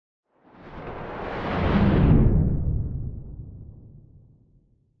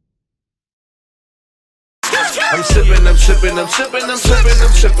sipping, I'm sipping, I'm sipping,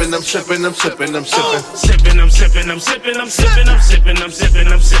 I'm sipping, I'm sipping, I'm sipping, I'm sipping. Sipping, I'm sipping, I'm sipping, I'm sipping, I'm sipping, I'm sipping,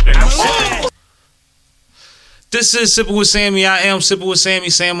 I'm sipping, I'm sipping. This is Sipping with Sammy. I am Sipping with Sammy.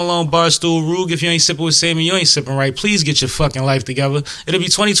 Sam Malone, Barstool, Rug. If you ain't sipping with Sammy, you ain't sipping right. Please get your fucking life together. It'll be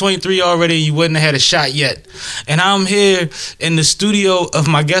 2023 already and you wouldn't have had a shot yet. And I'm here in the studio of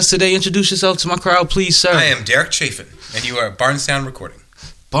my guest today. Introduce yourself to my crowd, please, sir. I am Derek Chafin, and you are at Barnes Sound Recording.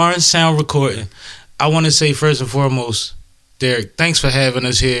 Barnes Sound Recording. I want to say first and foremost, Derek, thanks for having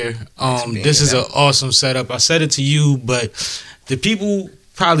us here. This is an awesome setup. I said it to you, but the people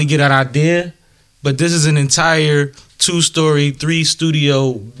probably get an idea. But this is an entire 2-story,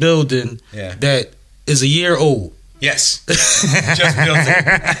 3-studio building that is a year old. Yes, just built it.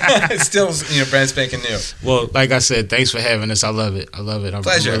 It's still, brand spanking new. Well, like I said, thanks for having us. I love it. I'm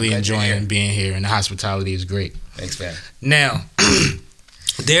Pleasure. really enjoying being here, and the hospitality is great. Thanks, man. Now,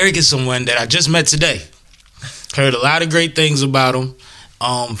 Derek is someone that I just met today. Heard a lot of great things about him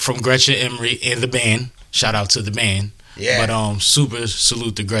from Gretchen Emery and the band. Shout out to the band. Yeah. But super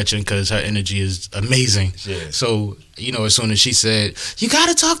salute to Gretchen because her energy is amazing. Yes. So, as soon as she said, you got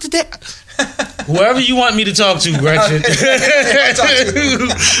to talk to Derek. Whoever you want me to talk to, Gretchen.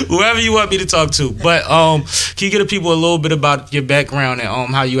 Whoever you want me to talk to. But can you get the people a little bit about your background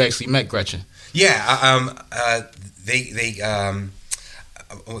and how you actually met Gretchen? Yeah.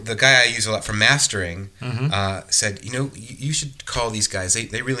 The guy I use a lot for mastering said, you should call these guys.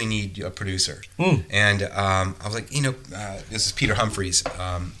 They really need a producer. And I was like, this is Peter Humphreys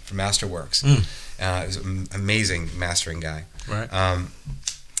from Masterworks. He's an amazing mastering guy. Right.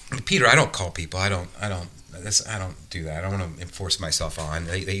 Peter, I don't call people. I don't do that. I don't want to enforce myself on.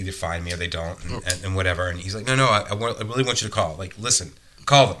 They either find me or they don't, and whatever. And he's like, no, I really want you to call. Like, listen,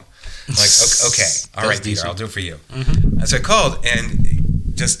 call them. I'm like, okay, all right, Peter, I'll do it for you. And so I called, and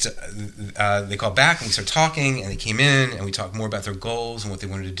they called back, and we started talking, and they came in, and we talked more about their goals and what they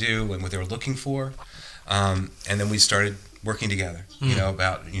wanted to do and what they were looking for. And then we started working together,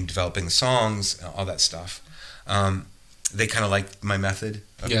 about developing the songs, all that stuff. They kind of liked my method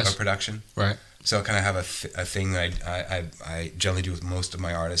of production. Right. So I kind of have a thing that I generally do with most of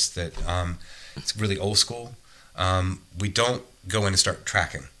my artists that it's really old school. We don't go in and start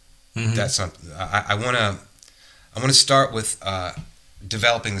tracking. That's not. I want to start with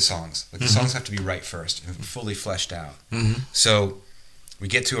developing the songs. Like the songs have to be right first and fully fleshed out. So we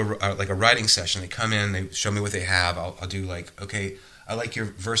get to a writing session. They come in. They show me what they have. I'll do like, okay, I like your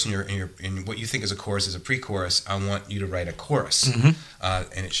verse in what you think is a chorus is a pre-chorus. I want you to write a chorus, and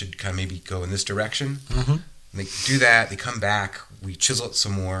it should kind of maybe go in this direction. And they do that. They come back. We chisel it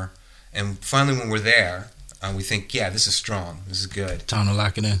some more, and finally, when we're there, we think, yeah, this is strong. This is good. Time to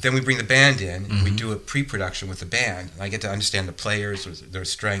lock it in. Then we bring the band in, and we do a pre-production with the band. And I get to understand the players, their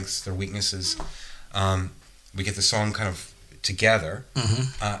strengths, their weaknesses. We get the song kind of together,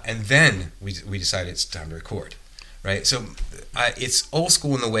 and then we decide it's time to record. Right, so it's old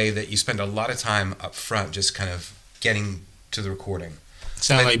school in the way that you spend a lot of time up front just kind of getting to the recording.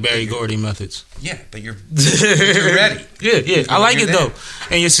 Sound like Barry Gordy methods. Yeah, but you're ready. Yeah. I like it there. though,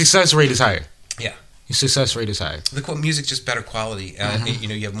 and your success rate is higher. Yeah, your success rate is higher. The music's just better quality.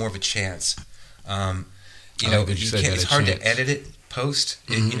 You have more of a chance. It's hard to edit it post.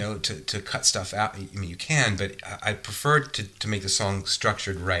 To cut stuff out. I mean, you can, but I prefer to make the song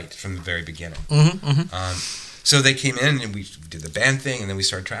structured right from the very beginning. So they came in and we did the band thing, and then we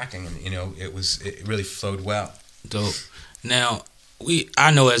started tracking, and it really flowed well. Dope. Now I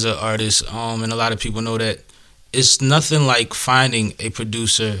know as an artist, and a lot of people know that it's nothing like finding a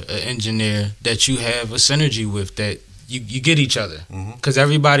producer, an engineer that you have a synergy with, that you get each other, because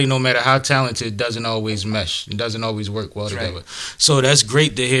everybody, no matter how talented, doesn't always mesh. It doesn't always work well together. Right. So that's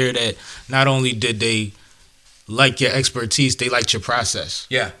great to hear that not only did they like your expertise, they liked your process.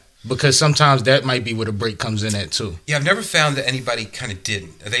 Yeah. Because sometimes that might be where the break comes in at too. Yeah, I've never found that anybody kind of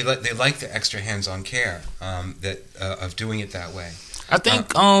didn't. They like the extra hands-on care of doing it that way. I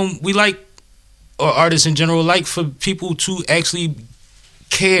think we like, or artists in general, like for people to actually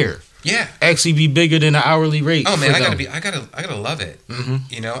care. Yeah, actually be bigger than an hourly rate. Oh man, I gotta love it.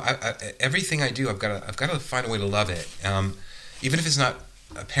 Everything I do, I've got to find a way to love it, even if it's not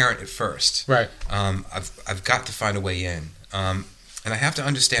apparent at first. Right. I've got to find a way in. And I have to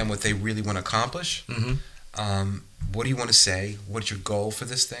understand what they really want to accomplish. What do you want to say? What's your goal for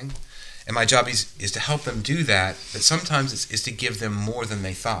this thing? And my job is to help them do that, but sometimes it's to give them more than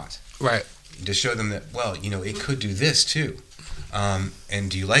they thought. Right. To show them that, it could do this too.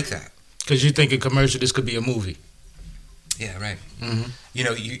 And do you like that? Because you think a commercial, this could be a movie. Yeah, right.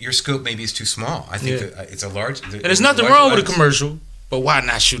 Your scope maybe is too small. I think that it's a large... And there's nothing wrong with a commercial. But why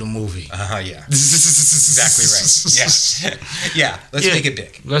not shoot a movie? Yeah. Exactly right. Yeah. Let's make it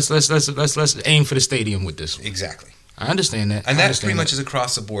big. Let's aim for the stadium with this one. Exactly. I understand that. And that pretty much is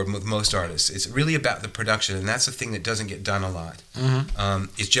across the board with most artists. It's really about the production, and that's the thing that doesn't get done a lot.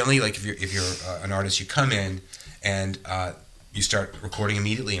 It's generally like if you're an artist, you come in and you start recording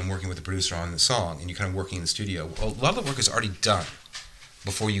immediately and working with the producer on the song, and you're kind of working in the studio. A lot of the work is already done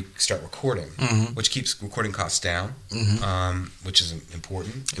before you start recording, which keeps recording costs down, which is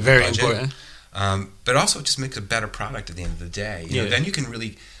important. Very important. But also it just makes a better product at the end of the day. You know, then you can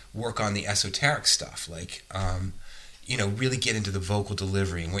really work on the esoteric stuff, like really get into the vocal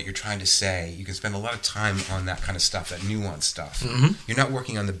delivery and what you're trying to say. You can spend a lot of time on that kind of stuff, that nuanced stuff. You're not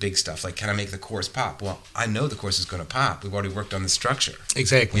working on the big stuff, like, can I make the chorus pop? Well, I know the chorus is going to pop. We've already worked on the structure.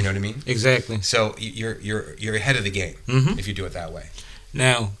 Exactly. You know what I mean? Exactly. So you're ahead of the game if you do it that way.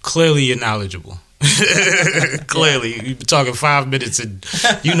 Now, clearly you're knowledgeable. Clearly. You've been talking 5 minutes and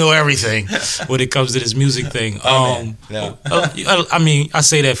you know everything when it comes to this music thing. No. I mean, I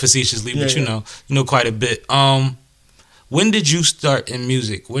say that facetiously, but you know quite a bit. When did you start in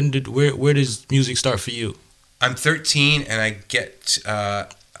music? Where does music start for you? I'm 13 and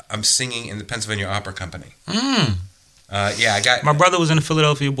I'm singing in the Pennsylvania Opera Company. I got my brother was in the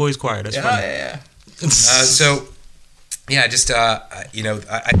Philadelphia Boys Choir. That's funny. I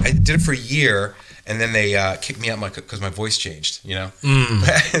did it for a year, and then they kicked me out because my voice changed. But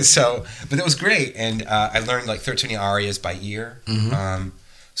that was great, and I learned like 13 arias by ear.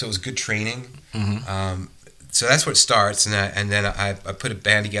 So it was good training. So that's where it starts, and then I put a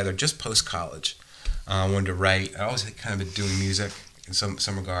band together just post college. I wanted to write. I always kind of been doing music in some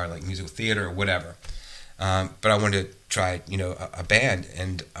regard, like musical theater or whatever. But I wanted to try, a band,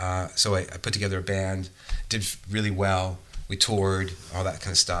 and so I put together a band. Did really well. We toured, all that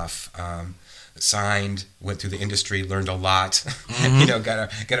kind of stuff. Signed, went through the industry, learned a lot.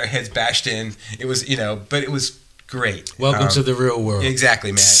 Got our heads bashed in. It was, but it was great. Welcome to the real world.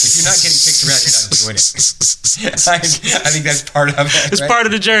 Exactly, man. If you're not getting kicked around, you're not doing it. I think that's part of it. It's part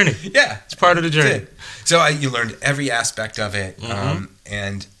of the journey. Yeah, it's part of the journey. So you learned every aspect of it,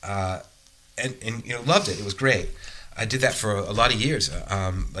 and loved it. It was great. I did that for a lot of years.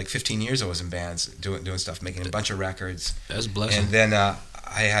 Like 15 years I was in bands doing stuff, making a bunch of records. That's a blessing. And then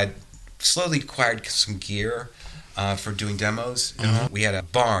I had slowly acquired some gear for doing demos. We had a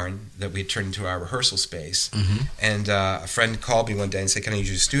barn that we had turned into our rehearsal space. And a friend called me one day and said, "Can I use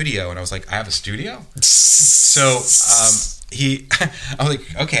your studio?" And I was like, "I have a studio?" So I was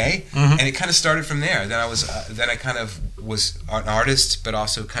like, "Okay." And it kind of started from there. Then I kind of was an artist, but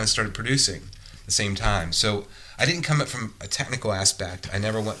also kind of started producing at the same time. So I didn't come up from a technical aspect. I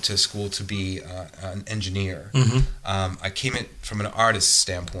never went to school to be an engineer. I came in from an artist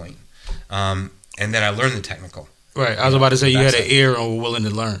standpoint, and then I learned the technical. Right. I was about to say you had an ear and were willing to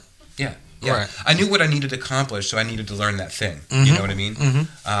learn. Yeah. Right. I knew what I needed to accomplish, so I needed to learn that thing. You know what I mean?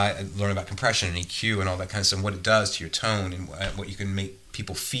 I learned about compression and EQ and all that kind of stuff, what it does to your tone and what you can make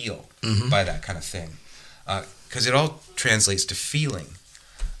people feel by that kind of thing. Because it all translates to feeling.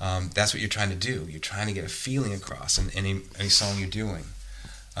 That's what you're trying to do. You're trying to get a feeling across in any song you're doing.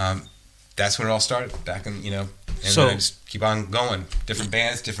 That's when it all started back in, and then I just keep on going. Different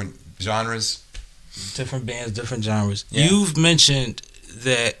bands, different genres. Different bands, different genres. Yeah. You've mentioned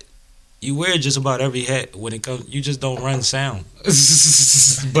that you wear just about every hat when it comes. You just don't run sound.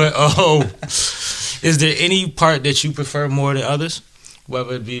 But is there any part that you prefer more than others?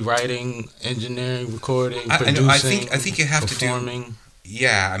 Whether it be writing, engineering, recording, producing, I think you have performing. To do.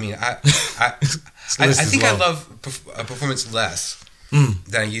 Yeah, I mean, I think I love performance less than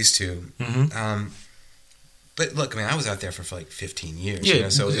I used to. But look, man, I was out there for like 15 years. Yeah,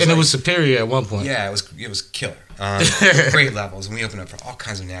 it was superior at one point. Yeah, it was killer. Great levels, and we opened up for all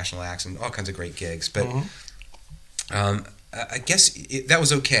kinds of national acts and all kinds of great gigs. But I guess that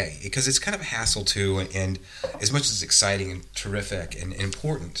was okay because it's kind of a hassle too, and as much as it's exciting and terrific and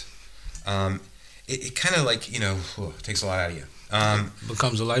important, it kind of like takes a lot out of you.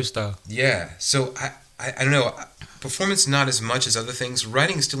 Becomes a lifestyle. Yeah, so I don't know. Performance not as much as other things.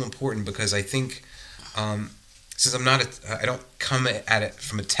 Writing is still important because I think. Since I don't come at it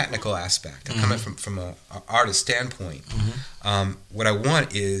from a technical aspect. I come at it from an artist standpoint. What I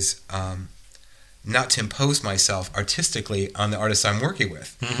want is not to impose myself artistically on the artists I'm working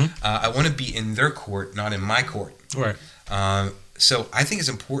with. I want to be in their court, not in my court. Right. So I think it's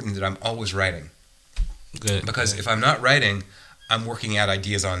important that I'm always writing. Good. Because if I'm not writing, I'm working out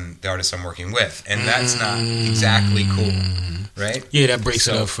ideas on the artists I'm working with, and that's not exactly cool, right? Yeah, that breaks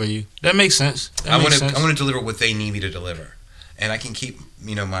it up for you. That makes sense. I want to deliver what they need me to deliver, and I can keep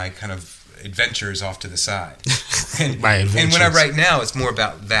my kind of adventures off to the side. And My when I adventures. write now, it's more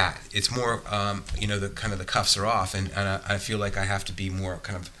about that. It's more, the kind of the cuffs are off, and I feel like I have to be more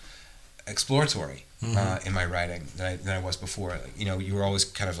kind of exploratory in my writing than I was before. You were always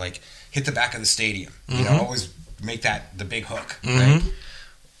kind of like hit the back of the stadium. Always make that the big hook. Right?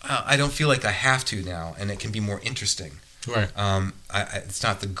 I don't feel like I have to now, and it can be more interesting. Right. It's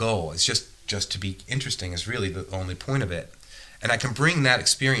not the goal. It's just to be interesting is really the only point of it. And I can bring that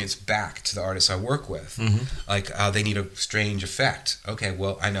experience back to the artists I work with. Like they need a strange effect. Okay,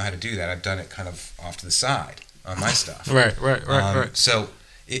 well, I know how to do that. I've done it kind of off to the side on my stuff. Right. So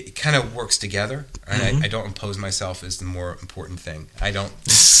it kind of works together. And I don't impose myself as the more important thing. I don't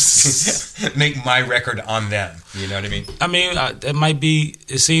make my record on them. You know what I mean? I mean,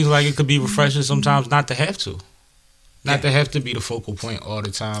 it seems like it could be refreshing sometimes not to have to. Not to have to be the focal point all the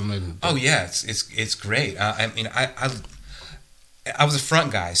time. And Oh yeah, it's great. I was a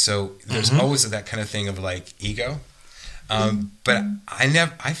front guy, so there's always that kind of thing of like ego. But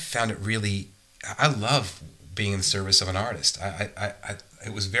I found it really. I love being in the service of an artist.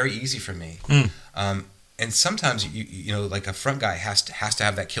 It was very easy for me. And sometimes you know, like a front guy has to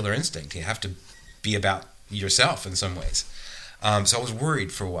have that killer instinct. You have to be about yourself in some ways. So I was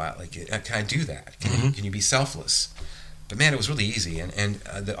worried for a while. Like, can I do that? Can you be selfless? But man, it was really easy. And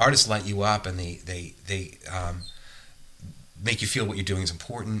the artists light you up, and they make you feel what you're doing is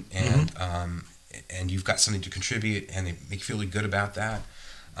important, and you've got something to contribute, and they make you feel really good about that.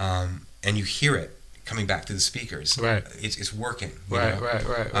 And you hear it coming back to the speakers. Right. It's working. Right.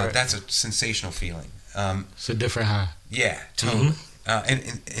 That's a sensational feeling. It's a different high. Yeah, totally.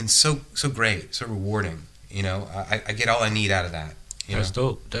 And so great, so rewarding. You know, I get all I need out of that. That's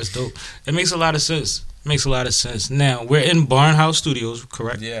dope. It makes a lot of sense. Now, we're in Barnhouse Studios,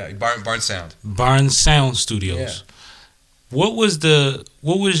 correct? Yeah, Barn Sound. Barn Sound Studios. Yeah. What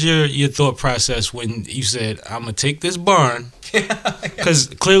was your thought process when you said, I'm going to take this barn? Because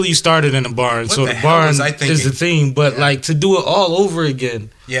clearly you started in a barn, What so the the hell barn was I thinking? is the theme. But Yeah. like to do it all over again,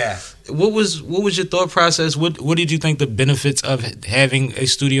 Yeah. what was your thought process? What did you think the benefits of having a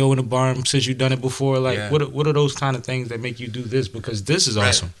studio in a barn since you've done it before? Like Yeah. what are those kind of things that make you do this? Because this is Right.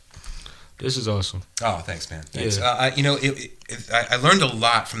 awesome. This is awesome. Oh, thanks, man. Thanks. Yeah. I learned a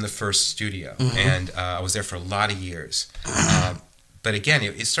lot from the first studio, and I was there for a lot of years. But again,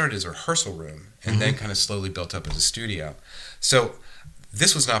 it started as a rehearsal room, and then kind of slowly built up as a studio. So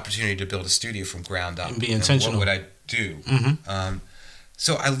this was an opportunity to build a studio from ground up. And be intentional. What would I do?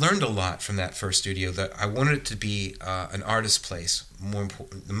 So I learned a lot from that first studio. That I wanted it to be an artist's place.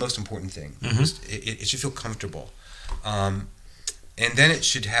 The most important thing was it should feel comfortable, and then it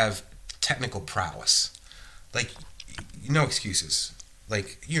should have technical prowess. Like, no excuses.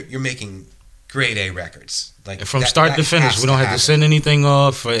 Like, you're making grade A records. Like, From start to finish, we don't have to send anything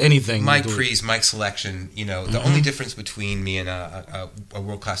off or anything. Mic pre's, mic selection. The only difference between me and a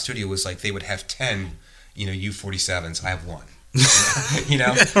world class studio was like they would have 10, U47s. I have one.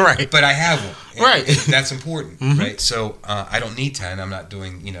 Right. But I have one. Right. That's important, right? So I don't need 10. I'm not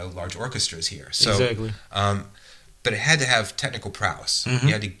doing large orchestras here. So, Exactly. But it had to have technical prowess.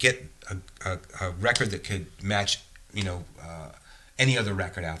 You had to get a record that could match any other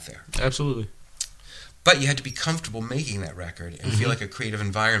record out there. Absolutely. But you had to be comfortable making that record and feel like a creative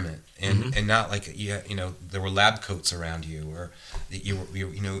environment, and not like there were lab coats around you, or that you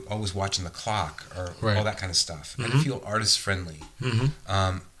were always watching the clock, or Right. all that kind of stuff. And to feel artist friendly.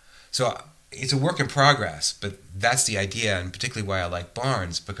 So it's a work in progress, but that's the idea, and particularly why I like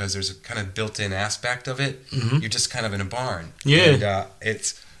barns, because there's a kind of built-in aspect of it. You're just kind of in a barn. Yeah. And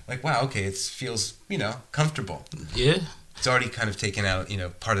it's like, wow, okay, it feels comfortable. Yeah. It's already kind of taken out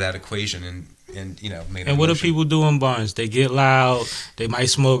part of that equation and made. And what do emotion. people do in barns? They get loud. They might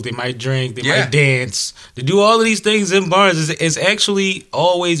smoke. They might drink. They Yeah. might dance. They do all of these things in barns. It's actually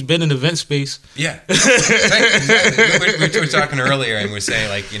always been an event space. Yeah, exactly. We were talking earlier, and we're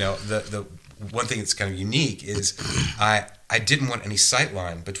saying the one thing that's kind of unique is I didn't want any sight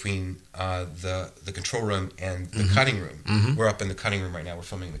line between the control room and the cutting room. We're up in the cutting room right now. We're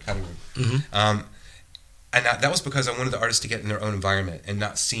filming in the cutting room. And that was because I wanted the artists to get in their own environment and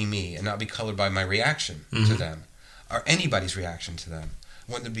not see me and not be colored by my reaction to them or anybody's reaction to them.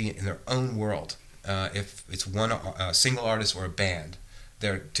 I wanted them to be in their own world. If it's one single artist or a band,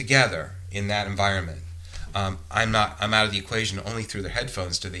 they're together in that environment. I'm out of the equation. Only through their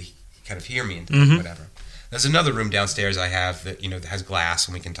headphones do they kind of hear me and whatever. There's another room downstairs I have that that has glass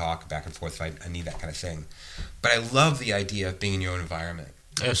and we can talk back and forth if I need that kind of thing. But I love the idea of being in your own environment.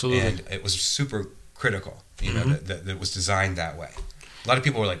 Absolutely. And it was super critical, that it was designed that way. A lot of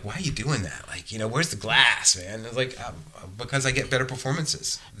people were like, "Why are you doing that? Like, where's the glass, man?" I was like, "Because I get better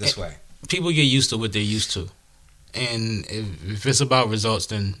performances this way." people get used to what they're used to. And if it's about results,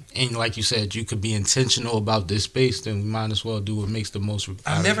 then, and like you said, you could be intentional about this space, then we might as well do what makes the most.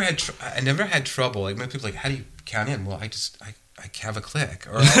 I never had trouble. Like, when people are like, how do you count in? Well, I have a click.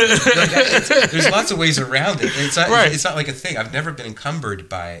 Or there's lots of ways around it. It's not, right. It's not like a thing. I've never been encumbered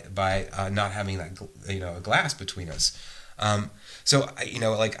by not having that, a glass between us. So,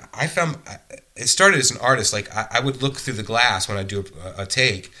 like, I found it started as an artist. Like, I would look through the glass when I do a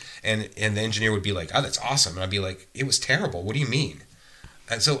take, and the engineer would be like, "Oh, that's awesome," and I'd be like, "It was terrible. What do you mean?"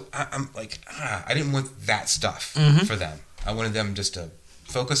 And so I'm like, I didn't want that stuff for them. I wanted them just to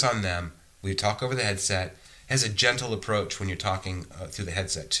focus on them. We would talk over the headset. It has a gentle approach when you're talking through the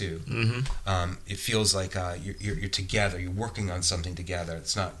headset too. Mm-hmm. It feels like you're together. You're working on something together.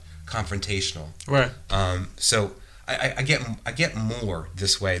 It's not confrontational. Right. So I get more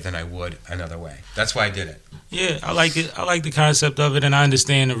this way than I would another way. That's why I did it. Yeah, I like it. I like the concept of it, and I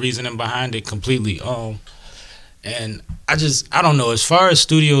understand the reasoning behind it completely. And I don't know. As far as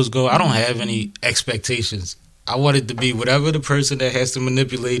studios go, I don't have any expectations. I want it to be whatever the person that has to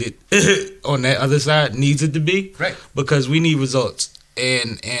manipulate it on that other side needs it to be. Right. Because we need results.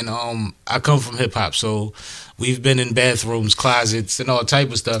 And I come from hip hop, so we've been in bathrooms, closets, and all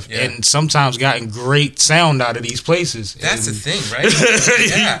type of stuff, and sometimes gotten great sound out of these places. That's the thing, right?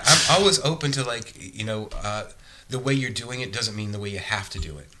 Yeah, I'm always open to, like, the way you're doing it doesn't mean the way you have to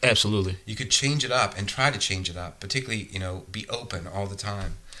do it. Absolutely. You could change it up and try to change it up, particularly, be open all the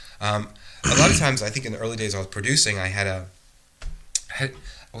time. A lot of times, I think in the early days I was producing, I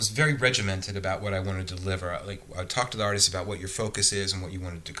was very regimented about what I wanted to deliver. Like, I would talk to the artist about what your focus is and what you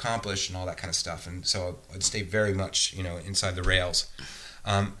wanted to accomplish and all that kind of stuff. And so I'd stay very much, inside the rails.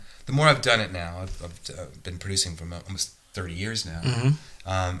 The more I've done it now, I've been producing for almost 30 years now.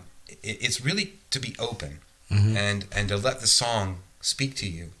 Mm-hmm. It's really to be open and to let the song speak to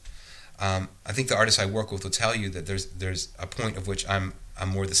you. I think the artists I work with will tell you that there's a point of which I'm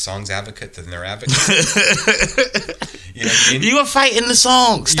more the song's advocate than their advocate. You know what I mean? You are fighting the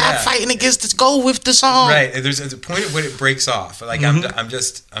song. Stop fighting against it. Go with the song. Right. There's a point at when it breaks off. Like, I'm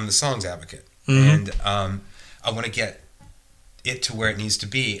the song's advocate, and I want to get it to where it needs to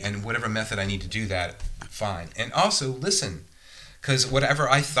be, and whatever method I need to do that, fine. And also listen, because whatever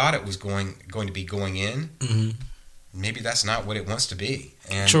I thought it was going to be going in, maybe that's not what it wants to be.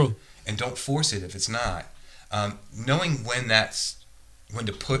 And, True. And don't force it if it's not. Knowing when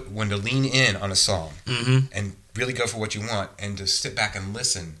to lean in on a song and really go for what you want, and to sit back and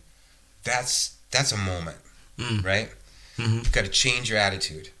listen, that's a moment, right? You've got to change your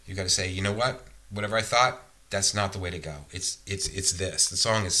attitude. You've got to say, you know what? Whatever I thought, that's not the way to go. It's this. The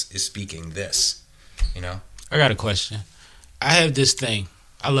song is speaking this, I got a question. I have this thing.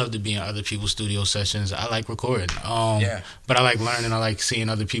 I love to be in other people's studio sessions. I like recording. But I like learning. I like seeing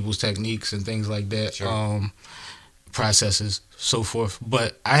other people's techniques and things like that. Sure. Processes, so forth.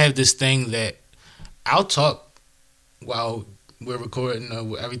 But I have this thing that I'll talk while we're recording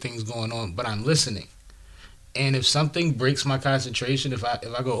or everything's going on, but I'm listening. And if something breaks my concentration, if I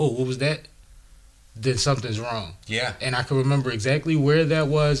go, oh, what was that? Then something's wrong. Yeah. And I can remember exactly where that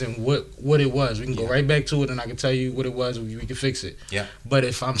was and what it was. We can go right back to it, and I can tell you what it was, and we can fix it. Yeah. But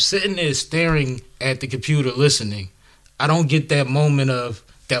if I'm sitting there staring at the computer listening, I don't get that moment of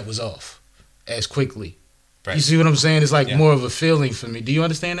that was off as quickly. Right. You see what I'm saying? It's like more of a feeling for me. Do you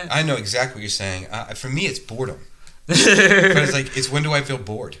understand that? I know exactly what you're saying. For me, it's boredom. But it's when do I feel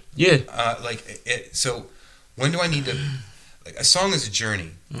bored? Yeah. So when do I need to? Like, a song is a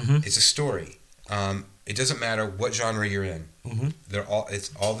journey. It's a story. It doesn't matter what genre you're in.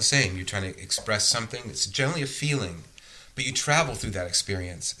 It's all the same. You're trying to express something. It's generally a feeling, but you travel through that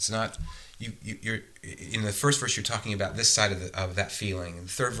experience. It's not you're in the first verse. You're talking about this side of that feeling. In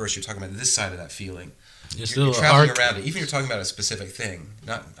the third verse, you're talking about this side of that feeling. You're traveling around it. Even you're talking about a specific thing.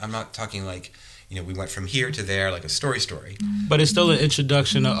 I'm not talking like, we went from here to there, like a story. But it's still an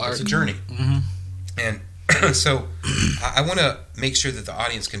introduction to art. It's a journey. And so I want to make sure that the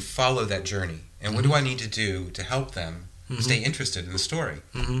audience can follow that journey. And what do I need to do to help them stay interested in the story?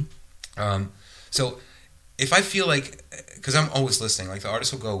 So if I feel like, because I'm always listening, like the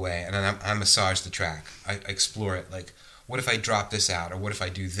artist will go away and then I massage the track. I explore it. Like, what if I drop this out? Or what if I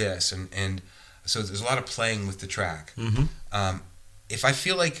do this? And so there's a lot of playing with the track. If I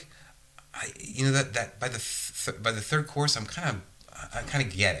feel like, that by the third course, I kind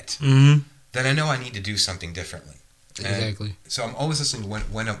of get it. Then I know I need to do something differently. Exactly. And so I'm always listening to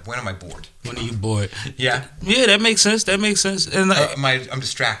when am I bored? When are you bored? Yeah. Yeah, that makes sense. And I'm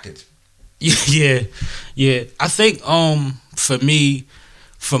distracted. Yeah. I think for me,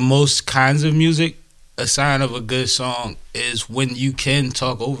 for most kinds of music, a sign of a good song is when you can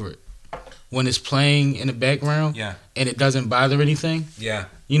talk over it. when it's playing in the background, Yeah. and it doesn't bother anything. Yeah.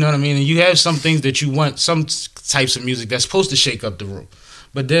 You know what I mean? And you have some things that you want, some types of music that's supposed to shake up the room.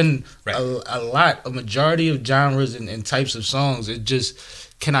 But then Right. a majority of genres and types of songs, it just,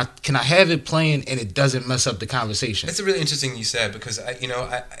 can I have it playing and it doesn't mess up the conversation? It's really interesting you said, because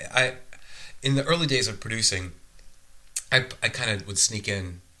I in the early days of producing, I kind of would sneak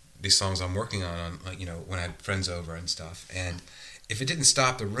in these songs I'm working on like, when I had friends over and stuff, and if it didn't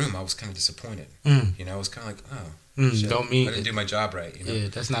stop the room, I was kind of disappointed. I was kind of like, oh, shit, don't mean I didn't do my job right. Yeah,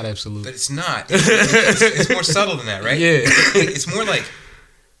 that's not absolute. But it's not. It's more subtle than that, right? Yeah. It's more like,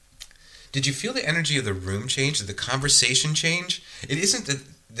 did you feel the energy of the room change? Did the conversation change? It isn't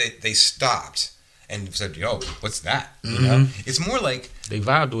that they stopped and said, yo, what's that? It's more like they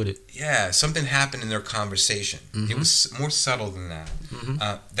vibed with it. Yeah, something happened in their conversation. It was more subtle than that.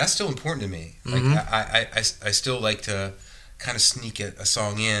 That's still important to me. Like I still like to kind of sneak a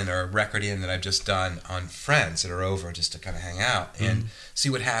song in or a record in that I've just done on friends that are over just to kind of hang out and see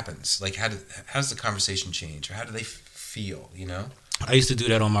what happens. Like how does the conversation change, or how do they feel? I used to do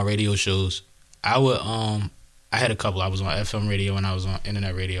that on my radio shows. I would I had a couple. I was on FM radio and I was on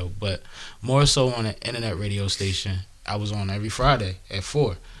internet radio, but more so on an internet radio station. I was on every Friday at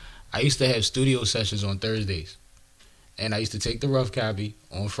 4. I used to have studio sessions on Thursdays, and I used to take the rough copy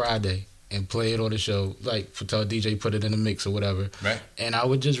on Friday and play it on the show, like tell DJ put it in a mix or whatever. Right. And I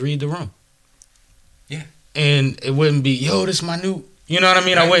would just read the room. Yeah. And it wouldn't be, yo, this my new, you know what I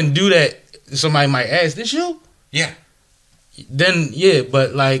mean? Right. I wouldn't do that. Somebody might ask, this you? Yeah. Then, yeah,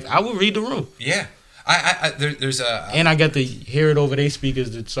 but like, I would read the room. Yeah. There's a... And I got to hear it over their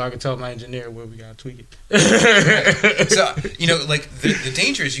speakers so I could tell my engineer where we got to tweak it. So, like, the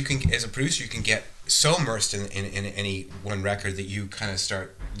danger is you can, as a producer, you can get so immersed in any one record that you kind of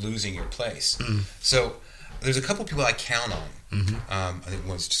start losing your place. So there's a couple people I count on. I think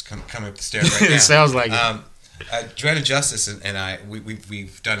one's just coming up the stairs right now. It sounds like it. Joanna Justice and I,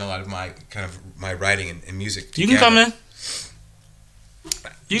 we've done a lot of my writing and music together. You can come in.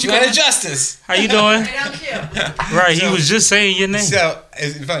 Joanna Justice. How you doing? Right on cue. Right, he was just saying your name. So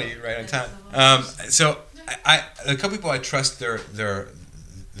it's funny, you're right on time. So a couple people I trust their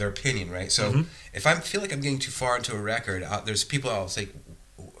opinion, right? So if I feel like I'm getting too far into a record, there's people I'll say,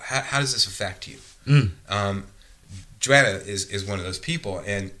 how does this affect you? Joanna is one of those people,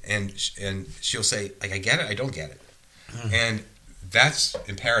 and she'll say, like, I get it, I don't get it, and that's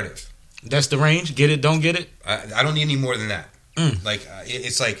imperative. That's the range. Get it, don't get it. I don't need any more than that. Like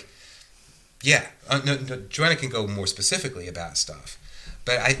it's like, yeah. No, Joanna can go more specifically about stuff,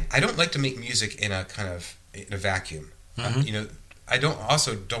 but I don't like to make music in a vacuum. I don't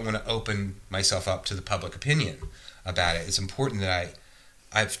want to open myself up to the public opinion about it. It's important that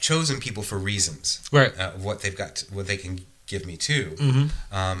I've chosen people for reasons, right? What they've got, what they can give me too.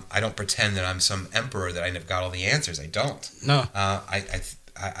 I don't pretend that I'm some emperor that I've got all the answers. I don't. No.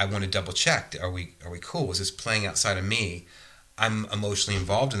 I want to double check. Are we cool? Was this playing outside of me? I'm emotionally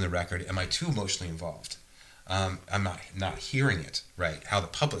involved in the record. Am I too emotionally involved? I'm not hearing it right. How the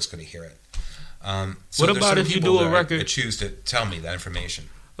public's going to hear it. So what about if you do a record? That choose to tell me that information.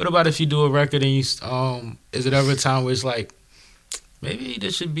 What about if you do a record and you is it ever a time where it's like, maybe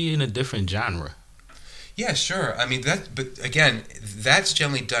this should be in a different genre? Yeah, sure. I mean but again, that's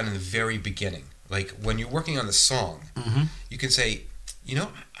generally done in the very beginning. Like when you're working on the song, you can say,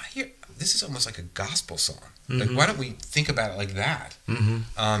 I hear this is almost like a gospel song. Like, why don't we think about it like that?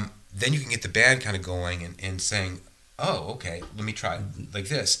 Then you can get the band kind of going and saying, oh, okay, let me try it like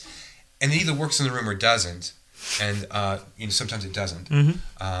this. And it either works in the room or doesn't. And, sometimes it doesn't. I'm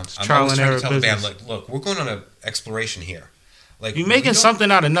always trying to tell the band, look, we're going on an exploration here. Like, you're making something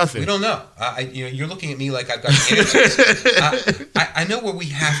out of nothing. We don't know. You're looking at me like I've got the answers. I know where we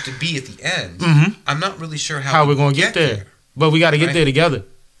have to be at the end. I'm not really sure how we're going to get there. But we got to get there together.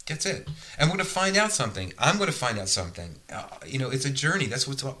 That's it. And we're going to find out something. I'm going to find out something. It's a journey.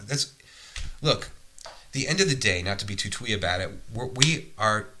 Look, the end of the day, not to be too twee about it,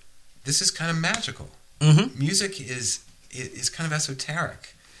 this is kind of magical. Music is kind of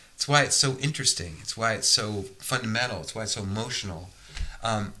esoteric. It's why it's so interesting. It's why it's so fundamental. It's why it's so emotional.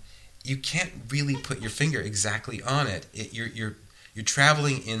 You can't really put your finger exactly on it. You're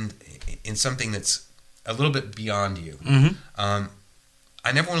traveling in something that's a little bit beyond you.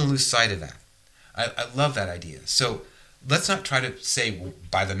 I never want to lose sight of that. I love that idea. So let's not try to say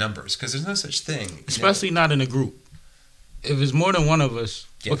by the numbers, because there's no such thing. Especially not in a group. If it's more than one of us,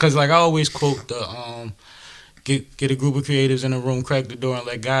 because like I always quote the get a group of creatives in a room, crack the door, and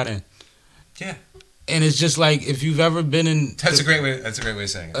let God in. Yeah. And it's just like if you've ever been in That's a great way of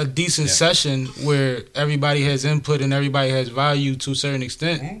saying it. a decent Yeah. session where everybody has input and everybody has value to a certain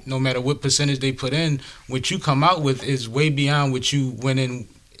extent, Mm-hmm. no matter what percentage they put in, what you come out with is way beyond what you went in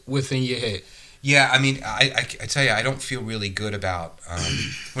within your head. Yeah, I mean, I tell you, I don't feel really good about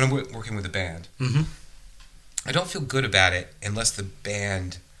when I'm working with a band. Mhm. I don't feel good about it unless the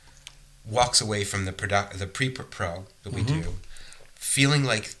band walks away from the pre-pro that we Mm-hmm. do, feeling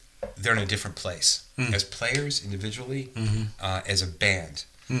like they're in a different place Mm. as players individually, Mhm. as a band.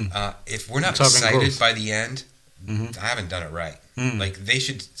 Mm. If we're not Talking excited growth. by the end, Mhm. I haven't done it right. Mm. Like they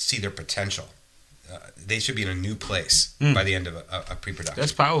should see their potential. They should be in a new place Mm. by the end of a pre-production.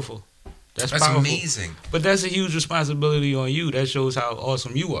 That's powerful. That's That's powerful. amazing. But that's a huge responsibility on you. That shows how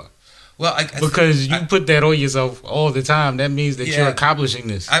awesome you are. Well, Because you put that on yourself all the time. That means that Yeah. you're accomplishing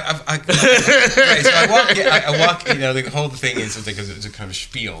this. Right, so I walk. You know, the whole thing is because it's a kind of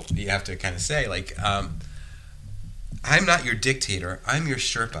spiel that you have to kind of say, like, I'm not your dictator. I'm your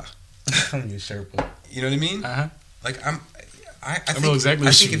Sherpa. I'm your Sherpa. You know what I mean? Uh-huh. Like I think, know exactly I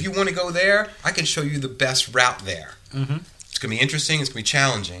what think you if you want to go there, I can show you the best route there. Mm-hmm. It's gonna be interesting. It's gonna be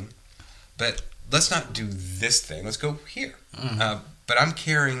challenging, but let's not do this thing. Let's go here. Mm-hmm. But I'm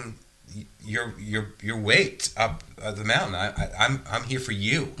carrying your weight up the mountain. I'm here for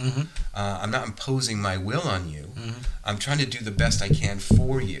you. Mm-hmm. I'm not imposing my will on you. Mm-hmm. I'm trying to do the best I can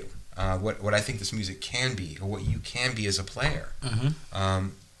for you. What I think this music can be, or what you can be as a player. Mm-hmm.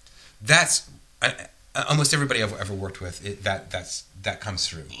 That's almost everybody I've ever worked with. That comes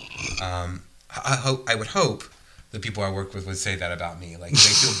through. I would hope the people I work with would say that about me. Like they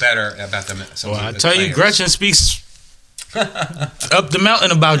feel better about them. Well, I tell you, Gretchen speaks up the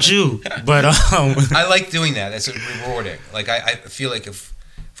mountain about you. But I like doing that. It's rewarding. Like I feel like if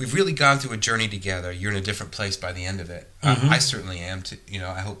we've really gone through a journey together, you're in a different place by the end of it. Mm-hmm. I certainly am. Too,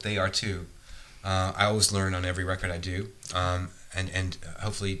 I hope they are too. I always learn on every record I do, and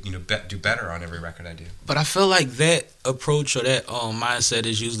hopefully do better on every record I do. But I feel like that approach or that mindset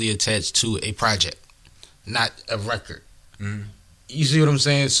is usually attached to a project, not a record. Mm. You see what I'm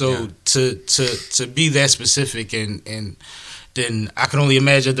saying? So Yeah. to be that specific and then I can only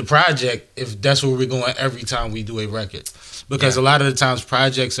imagine the project if that's where we're going every time we do a record. Because Yeah. a lot of the times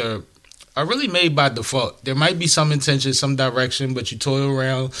projects are really made by default. There might be some intention, some direction, but you toil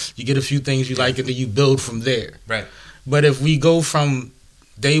around, you get a few things you like, and then you build from there. Right. But if we go from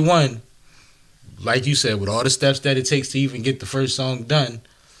day one, like you said, with all the steps that it takes to even get the first song done,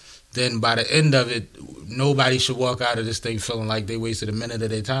 then by the end of it, nobody should walk out of this thing feeling like they wasted a minute of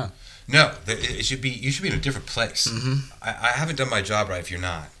their time. No, it should be. You should be in a different place. Mm-hmm. I haven't done my job right if you're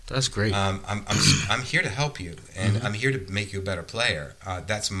not. That's great. I'm here to help you, and Mm-hmm. I'm here to make you a better player.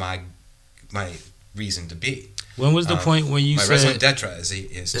 That's my reason to be. When was the point when you my raison said? d'etre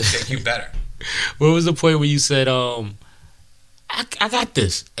is to make you better. When was the point where you said, I got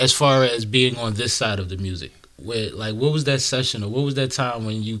this? As far as being on this side of the music, where what was that session or what was that time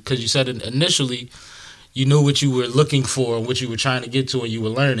when you? Because you said initially, you knew what you were looking for and what you were trying to get to, and you were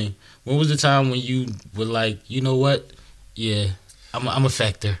learning. When was the time when you were like, you know what? Yeah, I'm a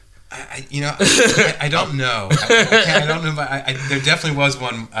factor. I don't know. I don't know. But there definitely was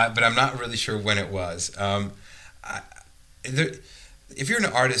one, but I'm not really sure when it was. If you're an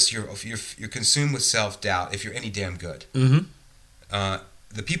artist, you're consumed with self-doubt. If you're any damn good, Mm-hmm.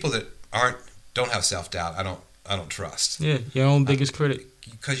 the people that don't have self-doubt, I don't trust. Yeah, your own biggest critic.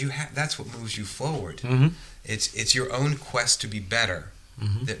 Because that's what moves you forward. Mm-hmm. It's your own quest to be better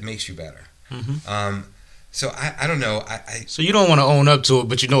Mm-hmm. that makes you better. Mm-hmm. So I don't know. So you don't want to own up to it,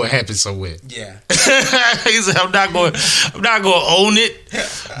 but you know it happened somewhere. Yeah. He said, I'm not going to own it,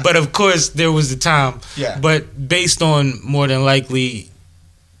 but of course there was the time. Yeah. But based on more than likely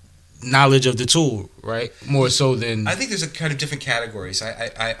knowledge of the tool, right? More so than I think there's a kind of different categories.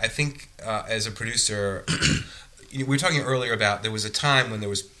 I think as a producer, we were talking earlier about there was a time when there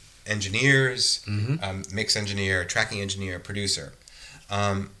was engineers, mix engineer, tracking engineer, producer.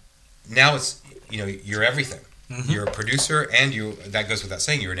 Now it's you're everything. Mm-hmm. You're a producer, and that goes without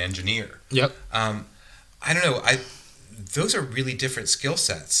saying you're an engineer. Yep. I don't know. Those are really different skill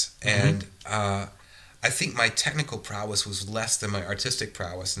sets, and I think my technical prowess was less than my artistic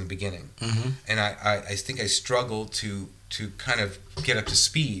prowess in the beginning, and I think I struggled to kind of get up to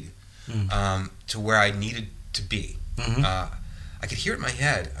speed to where I needed to be. I could hear it in my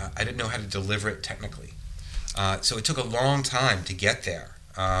head. I didn't know how to deliver it technically, so it took a long time to get there.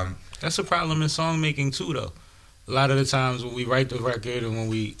 That's a problem in song making too, though. A lot of the times when we write the record and when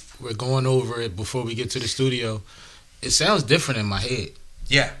we're going over it before we get to the studio, it sounds different in my head.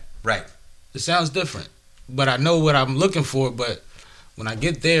 Yeah, right. It sounds different, but I know what I'm looking for. But when I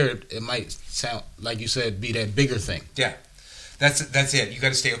get there, it might sound like you said, be that bigger thing. Yeah, that's it. You got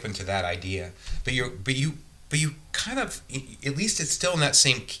to stay open to that idea, but you kind of, at least it's still in that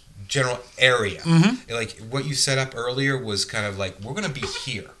same general area. Like what you set up earlier was kind of like, we're going to be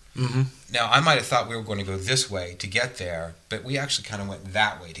here. Now I might have thought we were going to go this way to get there, but we actually kind of went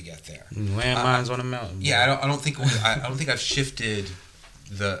that way to get there. Landmines on the mountain. Yeah, I don't think I've shifted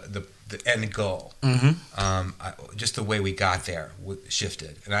the end goal. Just the way we got there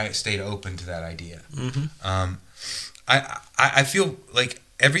shifted, and I stayed open to that idea. I feel like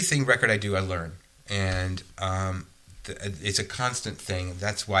everything record I do, I learn, and it's a constant thing.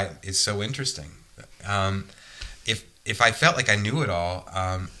 That's why it's so interesting. If I felt like I knew it all,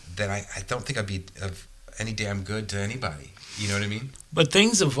 then I don't think I'd be of any damn good to anybody. You know what I mean? But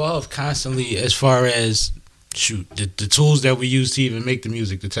things evolve constantly as far as the tools that we use to even make the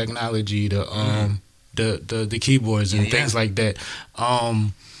music, the technology, the keyboards and things like that.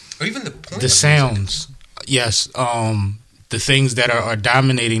 Or even the point the of sounds. Music. Yes. The things that are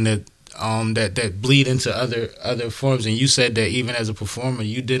dominating that bleed into other forms. And you said that even as a performer,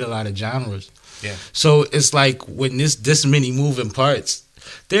 you did a lot of genres. Yeah. So it's like when this many moving parts,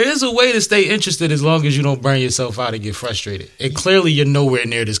 there is a way to stay interested as long as you don't burn yourself out and get frustrated. And clearly you're nowhere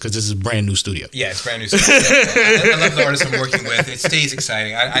near this because this is a brand new studio. Yeah, it's brand new studio. I love the artists I'm working with. It stays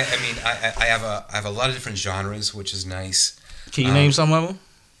exciting. I mean, I have a lot of different genres, which is nice. Can you name some of them?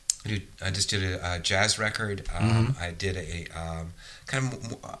 I just did a jazz record. I did a kind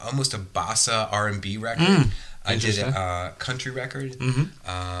of almost a bossa R&B record. I did a country record.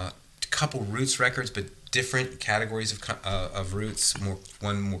 A couple roots records, but different categories of roots.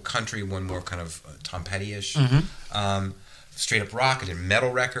 One more country, one more kind of Tom Petty-ish. Straight up rock. I did a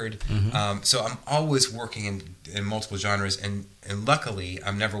metal record. So I'm always working in multiple genres, and luckily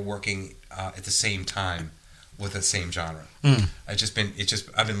I'm never working at the same time with the same genre.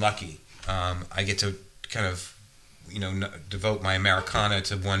 I've been lucky. I get to kind of, devote my Americana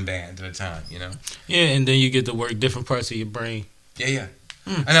to one band at a time, Yeah, and then you get to work different parts of your brain. Yeah.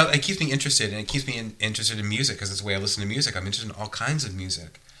 I know, it keeps me interested, and it keeps me interested in music, because it's the way I listen to music. I'm interested in all kinds of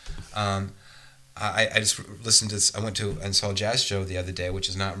music. I just listened to, I went to and saw a jazz show the other day, which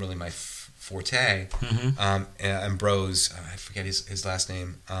is not really my forte. Ambrose, I forget his last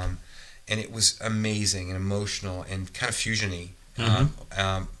name, and it was amazing and emotional and kind of fusiony.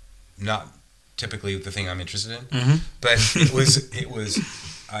 Not typically the thing I'm interested in, but it was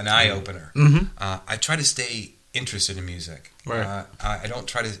an eye opener. I try to stay interested in music. Right. I don't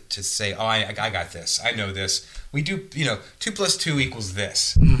try to say, oh, I got this, I know this. We do, 2 + 2 =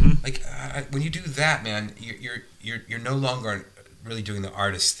 this. Like when you do that, man, you're no longer really doing the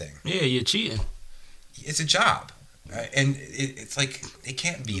artist thing. Yeah, you're cheating. It's a job, and it's like it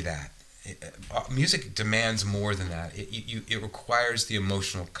can't be that. Music demands more than that. It requires the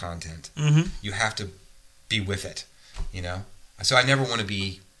emotional content. You have to be with it, So I never want to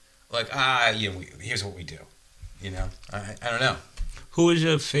be like, here's what we do. I don't know. Who is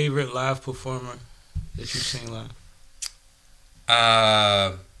your favorite live performer that you've seen live?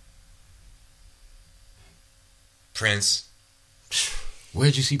 Prince.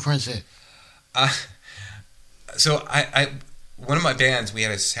 Where'd you see Prince at? So I one of my bands, we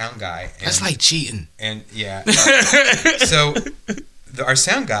had a sound guy. That's like cheating. And yeah. So our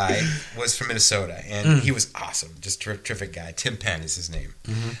sound guy was from Minnesota, and he was awesome, just terrific guy. Tim Penn is his name.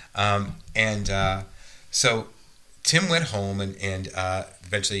 So Tim went home, and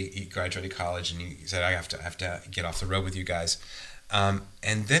eventually he graduated college, and he said, I have to get off the road with you guys. And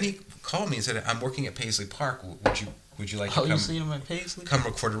then he called me and said, I'm working at Paisley Park. Would you like to come? You seen him at Paisley? Come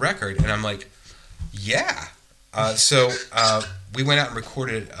record a record? And I'm like, yeah. So we went out and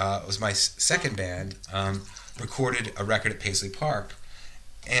recorded. It was my second band. Recorded a record at Paisley Park,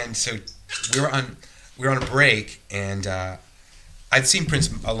 and so we were on a break, and I'd seen Prince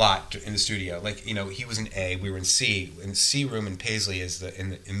a lot in the studio. Like he was in A, we were in C. And the C room in Paisley is in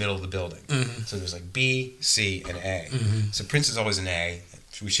the middle of the building. So there's like B, C, and A. So Prince is always in A.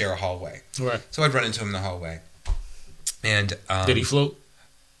 We share a hallway. Right. So I'd run into him in the hallway, and did he float?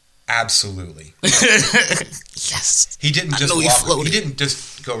 Absolutely. Yes. He didn't just walk. He didn't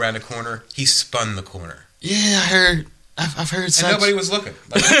just go around a corner. He spun the corner. Yeah, I heard. I've heard. And nobody was looking.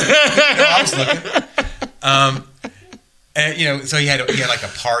 I was looking. And so he had like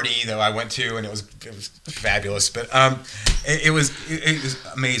a party that I went to, and it was fabulous. But it was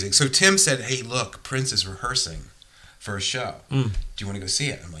amazing. So Tim said, "Hey, look, Prince is rehearsing for a show. Do you want to go see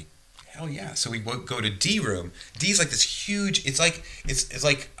it?" I'm like, hell yeah. So we go to D room. D's like this huge. It's like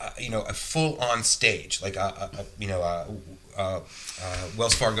a full on stage, like a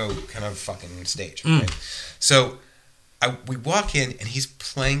Wells Fargo kind of fucking stage. Right? So we walk in and he's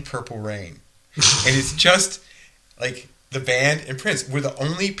playing Purple Rain, and it's just like the band and Prince. We're the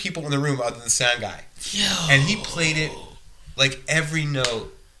only people in the room other than the sound guy, and he played it like every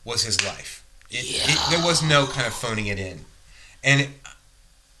note was his life. There was no kind of phoning it in, and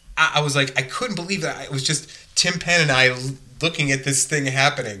I was like, I couldn't believe that. It was just Tim Penn and I looking at this thing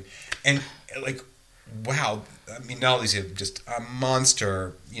happening, and like, wow. I mean, not only is he just a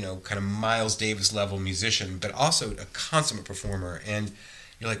monster, kind of Miles Davis level musician, but also a consummate performer. And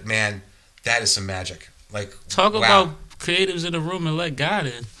you're like, man, that is some magic. Like, talk wow. about creatives in the room and let God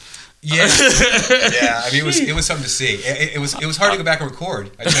in. Yeah, yeah. I mean, it was something to see. It was hard to go back and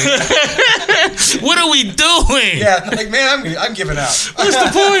record. I tell you. What are we doing? Yeah, like, man, I'm giving up. What's the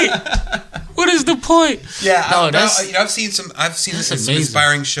point? What is the point? Yeah, no, I've seen some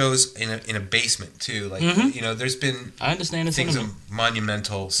inspiring shows in a basement too. Like, there's been I understand things of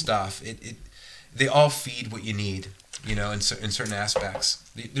monumental stuff. They all feed what you need. In certain aspects.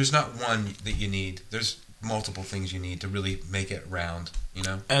 There's not one that you need. There's multiple things you need to really make it round.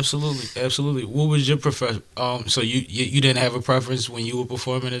 Absolutely. What was your preference? So you didn't have a preference when you were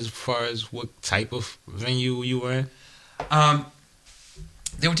performing as far as what type of venue you were in?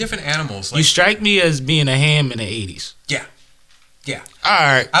 There were different animals. Like, you strike me as being a ham in the 80s. Yeah. All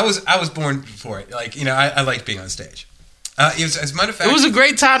right. I was born for it. Like, I liked being on stage. It was, as a matter of fact, it was a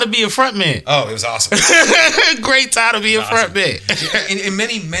great time to be a front man. Oh, it was awesome. Great time to be a front man. in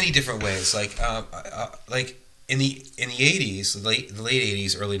many different ways. Like in the 80s, the late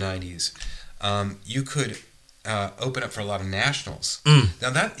 80s, early 90s, you could open up for a lot of nationals. Now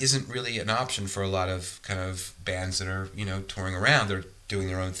that isn't really an option for a lot of kind of bands that are touring around. They're doing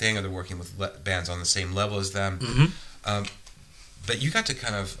their own thing, or they're working with bands on the same level as them. But you got to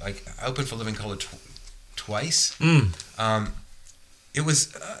kind of like open for Living Colour twice. It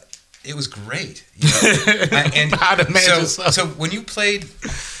was great. And I'd imagine so when you played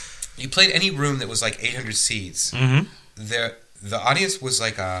any room that was like 800 seats, the audience was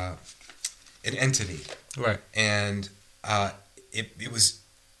like an entity, right? And it was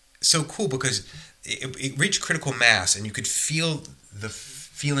so cool because it reached critical mass, and you could feel the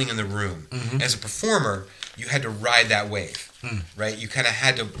feeling in the room. As a performer, you had to ride that wave. Right, you kind of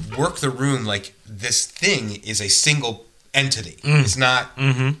had to work the room like this thing is a single entity. It's not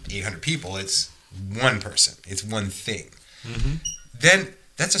 800 people. It's one person. It's one thing. Then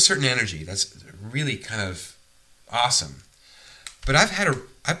that's a certain energy. That's really kind of awesome. But I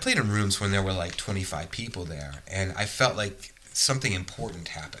played in rooms when there were like 25 people there, and I felt like something important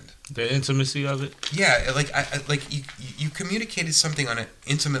happened. The intimacy of it? Yeah, like you communicated something on an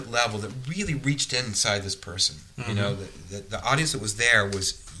intimate level that really reached inside this person. The audience that was there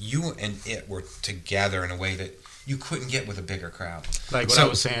was you and it were together in a way that you couldn't get with a bigger crowd. Like what I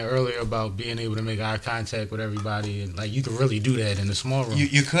was saying earlier about being able to make eye contact with everybody, and like you could really do that in the small room.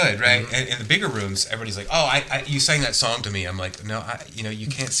 You could, right? And in the bigger rooms, everybody's like, "Oh, you sang that song to me." I'm like, "No, you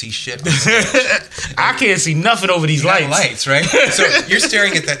can't see shit on stage." I can't see nothing over these lights, right? So you're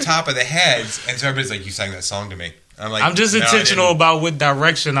staring at the top of the heads, and so everybody's like, "You sang that song to me." I'm like, I'm just intentional about what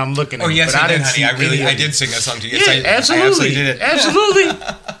direction I'm looking at. Oh yes, but I did, honey. I did sing that song to you. Yeah, yes, I absolutely did it. Absolutely.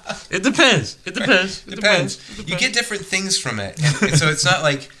 It depends. It depends. You get different things from it, and so it's not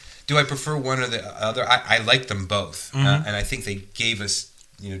like, do I prefer one or the other? I like them both, and I think they gave us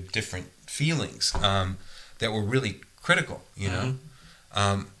different feelings that were really critical.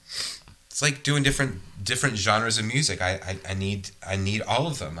 It's like doing different genres of music. I need all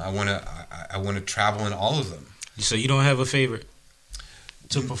of them. I want to travel in all of them. So you don't have a favorite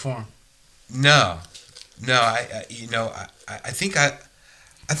to perform? No. I think I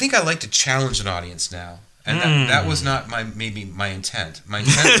like to challenge an audience now, and that was not my intent. My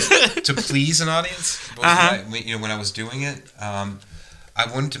intent was to please an audience. When I was doing it, I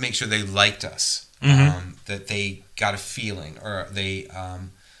wanted to make sure they liked us, that they got a feeling, or they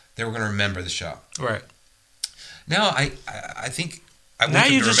were going to remember the show. Right. Now I think I want now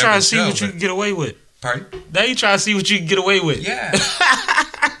them you to just remember trying the to see show, what you can get away with. Pardon? Now you trying to see what you can get away with. Yeah.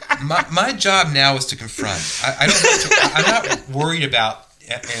 my job now is to confront. I'm not worried about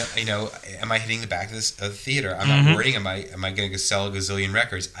am I hitting the back of the theater? I'm not worrying. Am I going to sell a gazillion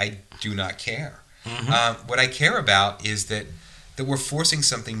records? I do not care. What I care about is that we're forcing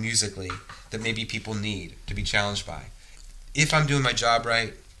something musically that maybe people need to be challenged by. If I'm doing my job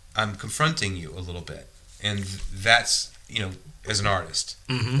right, I'm confronting you a little bit, and that's as an artist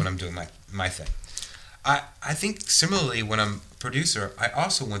when I'm doing my thing. I think similarly when I'm a producer, I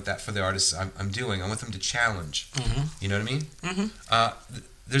also want that for the artists I'm doing. I want them to challenge. You know what I mean?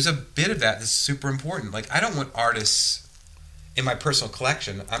 There's a bit of that that's super important. Like, I don't want artists in my personal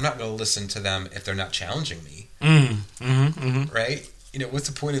collection. I'm not going to listen to them if they're not challenging me. right? You know, what's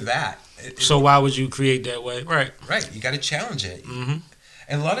the point of that? So why would you create that way? Right. Right. You got to challenge it.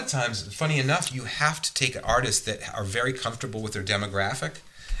 And a lot of times, funny enough, you have to take artists that are very comfortable with their demographic,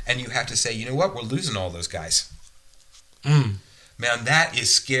 and you have to say, you know what, we're losing all those guys. Man, that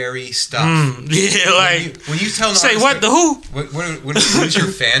is scary stuff. Yeah, like when you tell an say artist, what like, the who? What is your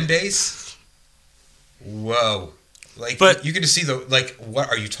fan base? Whoa! Like, But- you get to see what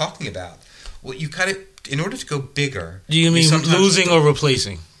are you talking about? Well, you kind of, in order to go bigger. Do you mean sometimes- losing or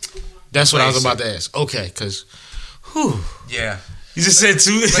replacing? That's what I was Replacing. about to ask. Okay, because, whew, Yeah. you just said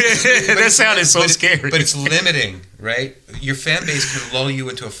two. That sounded so scary. But it's limiting, right? Your fan base can lull you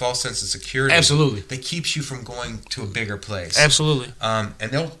into a false sense of security. Absolutely. That keeps you from going to a bigger place. Absolutely. And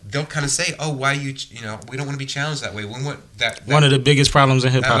they'll kind of say, "Oh, why we don't want to be challenged that way. We want that One of the biggest problems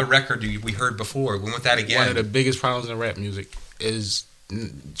in hip other hop. record we heard before. We want that again." One of the biggest problems in rap music is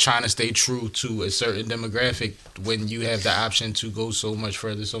trying to stay true to a certain demographic when you have the option to go so much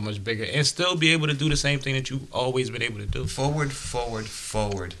further, so much bigger, and still be able to do the same thing that you've always been able to do. Forward, forward,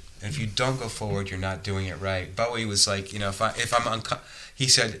 forward. And if you don't go forward, you're not doing it right. Bowie was like, he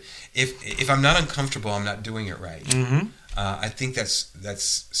said, if I'm not uncomfortable, I'm not doing it right. I think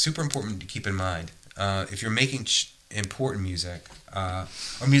that's super important to keep in mind. If you're making important music, or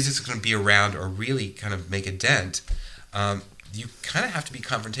music that's going to be around or really kind of make a dent, you kind of have to be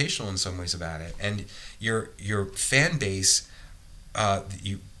confrontational in some ways about it. And your fan base that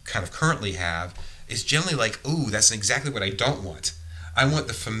you kind of currently have is generally like, ooh, that's exactly what I don't want. I want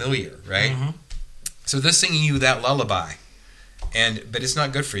the familiar, right? So they're singing you that lullaby, but it's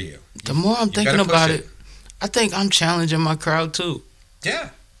not good for you. The more I'm thinking gotta push about it, I think I'm challenging my crowd too. Yeah.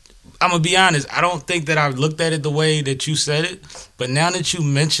 I'm gonna be honest. I don't think that I've looked at it the way that you said it, but now that you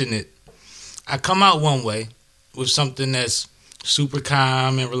mention it, I come out one way with something that's super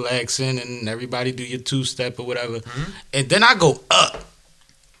calm and relaxing, and everybody do your two-step or whatever, and then I go up,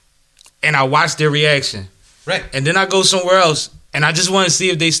 and I watch their reaction, Right. and then I go somewhere else, and I just want to see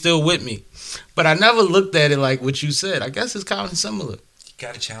if they still with me. But I never looked at it like what you said. I guess it's kind of similar. You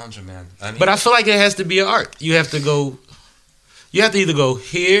got to challenge them, man. I mean, But I feel like it has to be an art. You have to either go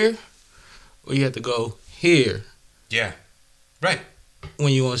here or you have to go here yeah. Right.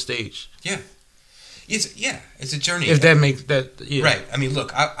 when you're on stage. Yeah. It's a journey. If that makes that, yeah. Right. I mean,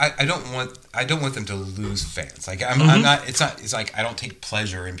 look, I don't want them to lose fans. Like I'm not. It's like I don't take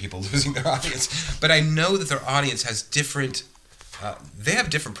pleasure in people losing their audience, but I know that their audience has different. They have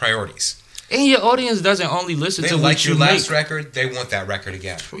different priorities. And your audience doesn't only listen They to like what your you last make. record. They want that record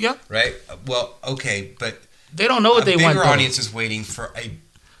again. Yeah. Right. Well, okay, but They don't know what they want. bigger though. audience is waiting for a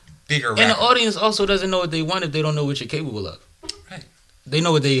bigger And record. the audience also doesn't know what they want if they don't know what you're capable of. Right. They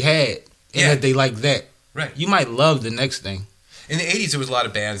know what they had and Yeah. that they like that. Right. You might love the next thing. In the 80s, there was a lot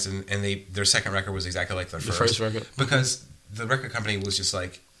of bands, and their second record was exactly like their The first record. because the record company was just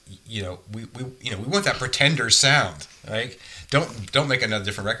like, we want that Pretenders sound. Like, don't make another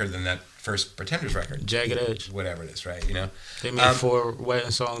different record than that first Pretenders record. Jagged Edge. Whatever it is, right? They made 4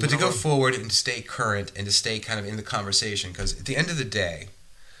 wedding songs. But to in a go row. forward and to stay current and to stay kind of in the conversation, because at the end of the day,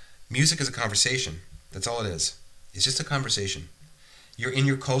 music is a conversation. That's all it is. It's just a conversation. You're in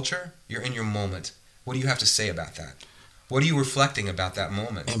your culture. You're in your moment. What do you have to say about that? What are you reflecting about that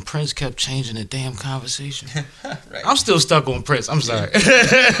moment? And Prince kept changing the damn conversation. Right. I'm still stuck on Prince. I'm sorry.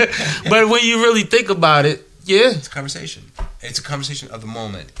 But when you really think about it, yeah. It's a conversation. It's a conversation of the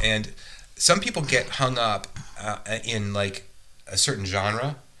moment. And some people get hung up in like a certain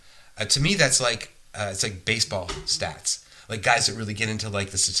genre. To me, that's like it's like baseball stats. Like guys that really get into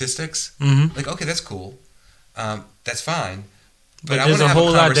like the statistics. Mm-hmm. Like, okay, that's cool. That's fine. But I there's wanna a have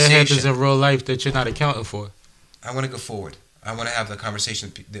whole lot that happens conversation. in real life that you're not accounting for. I want to go forward. I want to have the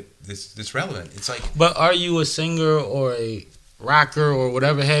conversation that's relevant. It's like, But are you a singer or a rocker or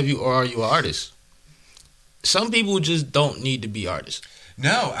whatever have you, or are you an artist? Some people just don't need to be artists.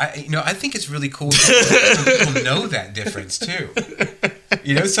 no, I think it's really cool when people know that difference too.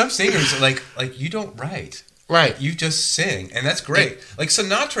 Some singers are like you don't write. Right. You just sing, and that's great. Like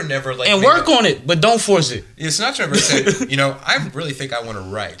Sinatra never like And made work on it, but don't force it. Yeah, Sinatra never said, I really think I want to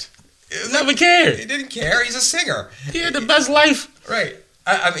write. Never cared. He didn't care. He's a singer, He had the best life. right?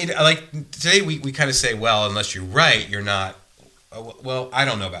 I mean, like today we kind of say, well, unless you write, you're not. Well, I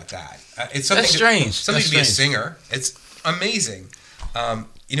don't know about that. It's something. That's strange. Something That's to be a strange. singer. It's amazing.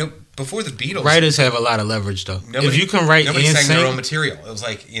 Before the Beatles, Writers have a lot of leverage, though. If you can write and nobody sang their own sing, material. It was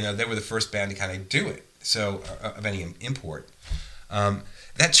like they were the first band to kind of do it. So of any import,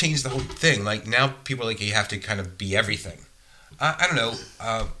 that changed the whole thing. Like now, people are like you have to kind of be everything. I don't know.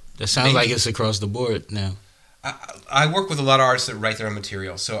 that sounds maybe. like it's across the board now. I work with a lot of artists that write their own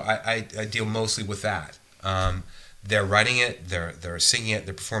material, so I deal mostly with that. They're writing it, they're singing it,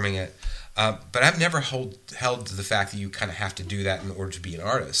 they're performing it. But I've never held to the fact that you kind of have to do that in order to be an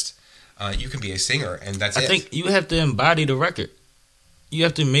artist. You can be a singer, and that's it. I think you have to embody the record. You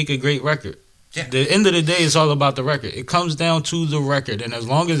have to make a great record. Yeah. The end of the day, it's all about the record. It comes down to the record, and as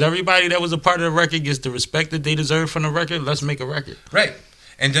long as everybody that was a part of the record gets the respect that they deserve from the record, let's make a record. Right.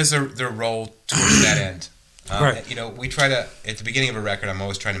 And does their role towards that end? Right. You know, we try to, at the beginning of a record, I'm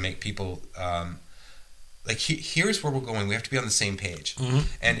always trying to make people, here's where we're going. We have to be on the same page. Mm-hmm.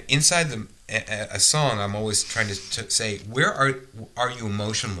 And inside a song, I'm always trying to say, where are you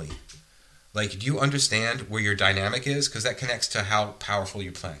emotionally? Like, do you understand where your dynamic is? Because that connects to how powerful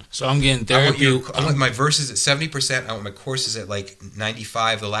you're playing. So I'm getting therapy. I want my verses at 70%. I want my choruses at like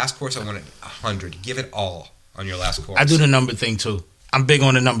 95. The last chorus, I want it 100. Give it all on your last chorus. I do the number thing too. I'm big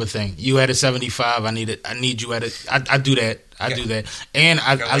on the number thing. You at a 75. I need you at it. I do that. I do that. And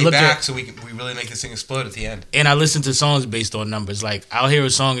I look back at so we really make this thing explode at the end. And I listen to songs based on numbers. Like I'll hear a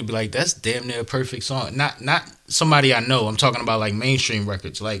song and be like, "That's damn near a perfect song." Not somebody I know. I'm talking about like mainstream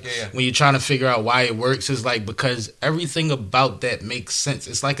records. Like when you're trying to figure out why it works, it's like because everything about that makes sense.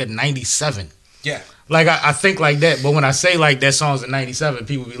 It's like a 97. Yeah. Like I think like that, but when I say like that song's a 97,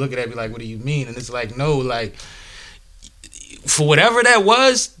 people be looking at me like, "What do you mean?" And it's like, no, like. For whatever that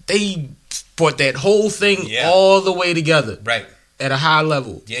was, they brought that whole thing all the way together. Right. At a high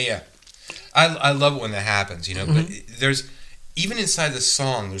level. Yeah. I love it when that happens, you know. Mm-hmm. But there's, even inside the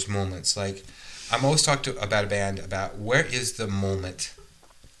song, there's moments. Like, I'm always talking about a band about where is the moment.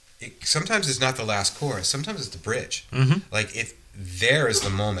 Sometimes it's not the last chorus. Sometimes it's the bridge. Mm-hmm. Like, there is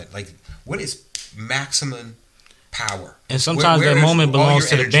the moment. Like, what is maximum power? And sometimes where that moment belongs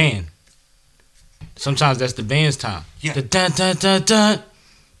to the energy? band. Sometimes that's the band's time. Yeah. The dun dun dun dun.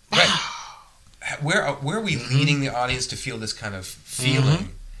 Right. Where are we leading the audience to feel this kind of feeling?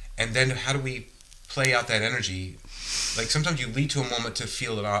 And then how do we play out that energy? Like sometimes you lead to a moment to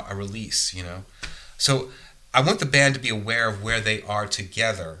feel a release, you know? So I want the band to be aware of where they are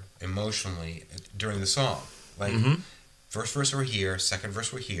together emotionally during the song. Like first verse we're here, second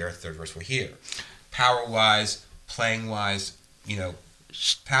verse we're here, third verse we're here. Power-wise, playing-wise, you know,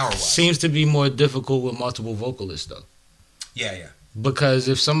 power-wise. Seems to be more difficult with multiple vocalists though. Yeah. Because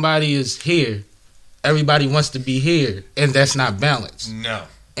if somebody is here, everybody wants to be here, and that's not balanced. No.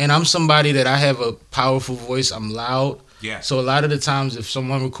 And I'm somebody that I have a powerful voice. I'm loud. Yeah. So a lot of the times if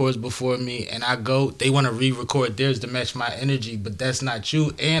someone records before me and I go, they want to re-record theirs to match my energy, but that's not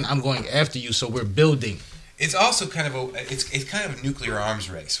you, and I'm going after you, so we're building. It's also kind of it's kind of a nuclear arms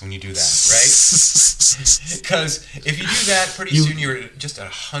race when you do that, right? Because if you do that, pretty soon you're just at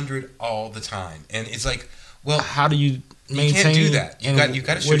 100 all the time, and it's like, well, how do you maintain? You can't do that. You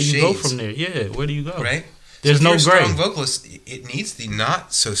got to show where do you shades. go from there? Yeah, where do you go? Right. There's so no if you're gray. a strong vocalist, it needs the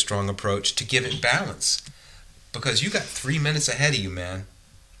not so strong approach to give it balance, because you got 3 minutes ahead of you, man.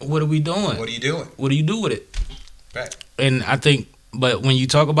 What are we doing? What are you doing? What do you do with it? Right. And I think, but when you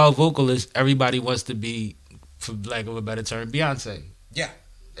talk about vocalists, everybody wants to be, for lack of a better term, Beyonce. Yeah.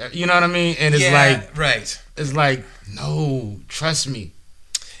 You know what I mean? And it's like, right. It's like, no, trust me.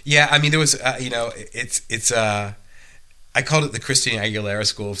 Yeah, I mean, there was, it's I called it the Christina Aguilera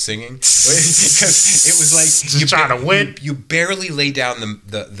school of singing, because it was like you trying to win. You barely lay down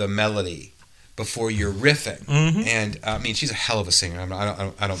the melody before you're riffing, and I mean, she's a hell of a singer. I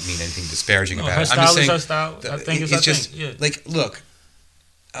don't mean anything disparaging about her it. style I'm just saying, is her style. I think it's just thing. Yeah. like, look,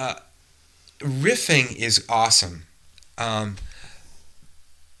 riffing is awesome, but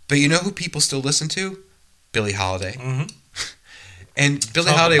you know who people still listen to? Billie Holiday. Mm-hmm. And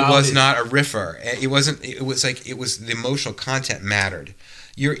Billie Holiday was not a riffer. It wasn't. It was like the emotional content mattered.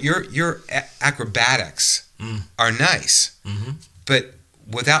 Your acrobatics are nice, but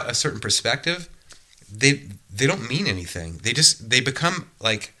without a certain perspective, they don't mean anything. They become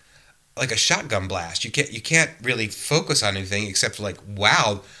like a shotgun blast. You can't really focus on anything except like,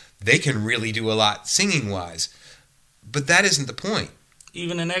 wow, they can really do a lot singing wise. But that isn't the point.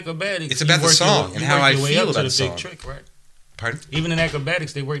 Even in acrobatics, it's about the song and how I feel about the song. Big trick, right? Pardon? Even in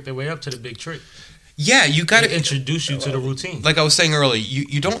acrobatics, they work their way up to the big trick. Yeah, you got to introduce you to the routine. Like I was saying earlier,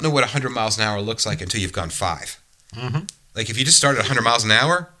 you don't know what 100 miles an hour looks like until you've gone 5. Mm-hmm. Like if you just started at 100 miles an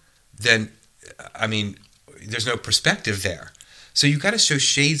hour, then I mean, there's no perspective there. So you got to show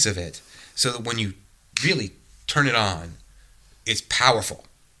shades of it, so that when you really turn it on, it's powerful.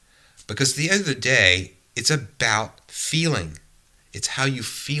 Because at the end of the day, it's about feeling. It's how you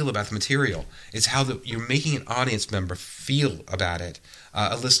feel about the material. It's how you're making an audience member feel about it,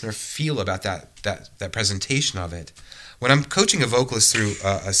 a listener feel about that presentation of it. When I'm coaching a vocalist through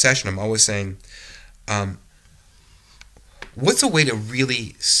a session, I'm always saying, What's a way to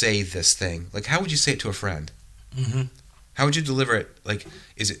really say this thing? Like, how would you say it to a friend? Mm-hmm. How would you deliver it? Like,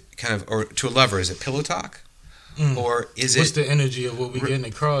 is it kind of, or to a lover, is it pillow talk? Or is What's it... the energy of what we're getting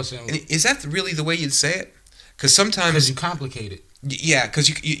across? And Is that really the way you'd say it? Because sometimes... you complicate it. Yeah,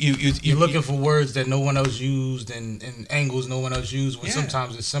 because You're looking for words that no one else used and angles no one else used. When Yeah.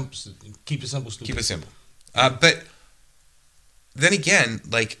 sometimes it's simple. Keep it simple, stupid. Keep it simple. But then again,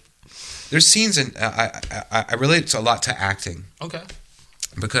 like, there's scenes, and I relate a lot to acting. Okay.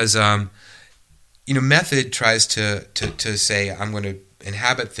 Because, Method tries to say, I'm going to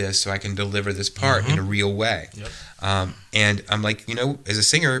inhabit this so I can deliver this part in a real way. Yep. And I'm like, as a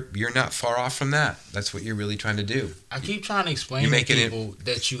singer, you're not far off from that. That's what you're really trying to do. I keep trying to explain You're to making people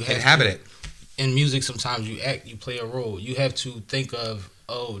that you have Inhabit to, it. in music, sometimes you act, you play a role. You have to think of,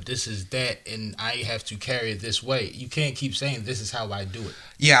 oh, this is that, and I have to carry it this way. You can't keep saying, this is how I do it.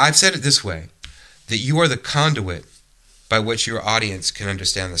 Yeah, I've said it this way, that you are the conduit by which your audience can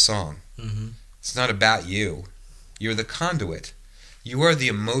understand the song. Mm-hmm. It's not about you. You're the conduit. You are the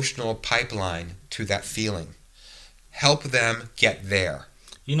emotional pipeline to that feeling. Help them get there.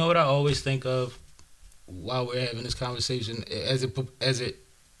 You know what I always think of while we're having this conversation, as it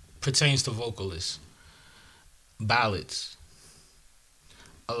pertains to vocalists? Ballads.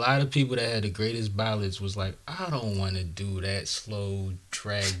 A lot of people that had the greatest ballads was like, I don't want to do that slow,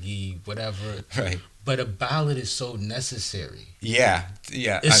 draggy, whatever. Right. But a ballad is so necessary. Yeah.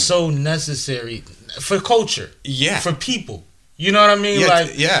 It's so necessary for culture. Yeah. For people. You know what I mean?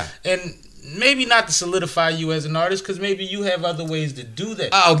 Yeah. And maybe not to solidify you as an artist, because maybe you have other ways to do that.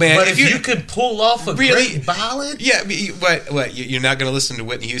 Oh, man. But if you could pull off a great ballad. Yeah. What? You're not going to listen to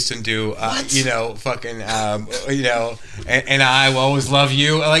Whitney Houston do, fucking, and I will always love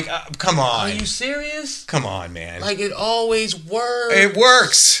you. Like, come on. Are you serious? Come on, man. Like, it always works. It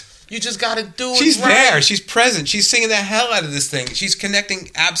works. You just got to do it. She's right. there. She's present. She's singing the hell out of this thing. She's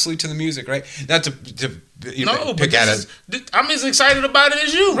connecting absolutely to the music, right? Not to pick at it. I'm as excited about it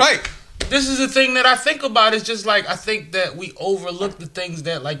as you. Right. This is the thing that I think about. It's just like, I think that we overlook the things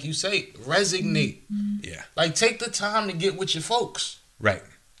that, like you say, resonate. Yeah. Like, take the time to get with your folks. Right.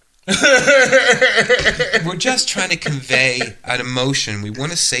 We're just trying to convey an emotion. We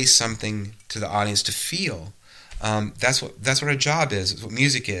want to say something to the audience to feel. That's what our job is. It's what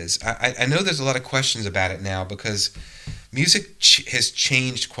music is. I know there's a lot of questions about it now because music has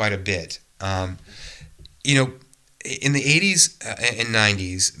changed quite a bit. In the 80s and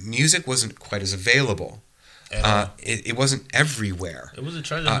 90s, music wasn't quite as available. It wasn't everywhere. It was a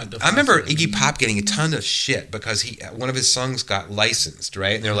treasure hunt. I remember Iggy Pop getting a ton of shit because one of his songs got licensed,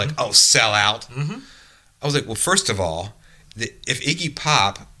 right? And they're like, "Oh, sell out." Mm-hmm. I was like, "Well, first of all, if Iggy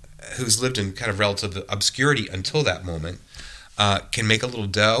Pop, who's lived in kind of relative obscurity until that moment, can make a little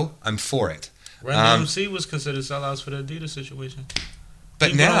dough, I'm for it." Run DMC was considered sellouts for the Adidas situation.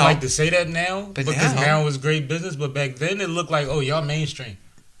 But People now, don't like to say that now, but because now it's great business. But back then, it looked like, oh, y'all mainstream,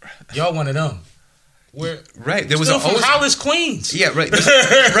 y'all one of them. Right, there was still from always Hollis, Queens. Yeah, right,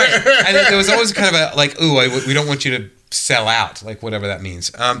 right. And there was always kind of a like, ooh, we don't want you to sell out, like whatever that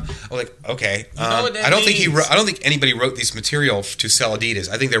means. I'm like, okay, You know what that I don't think means? I don't think anybody wrote this material to sell Adidas.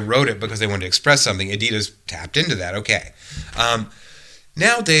 I think they wrote it because they wanted to express something. Adidas tapped into that. Okay,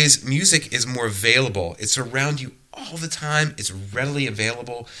 nowadays music is more available. It's around you all the time. It's readily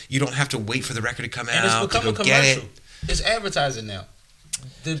available. You don't have to wait for the record to come And it's out to become go a get commercial. it. It's advertising now.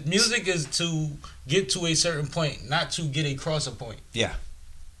 The music is to get to a certain point, not to get across a point. Yeah.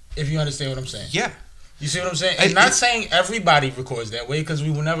 If you understand what I'm saying. Yeah. You see what I'm saying? And not saying everybody records that way, because we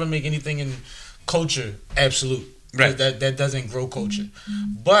will never make anything in culture absolute. Right. That doesn't grow culture.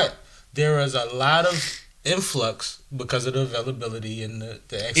 But there is a lot of influx because of the availability and the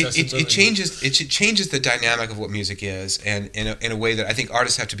accessibility. It changes the dynamic of what music is, and in a way that I think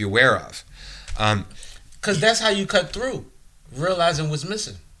artists have to be aware of. Because that's how you cut through, realizing what's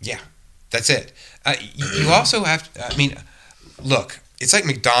missing. Yeah, that's it. You also have to, I mean, look, it's like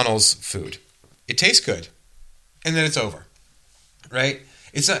McDonald's food. It tastes good, and then it's over, right?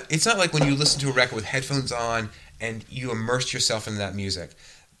 It's not like when you listen to a record with headphones on and you immerse yourself in that music.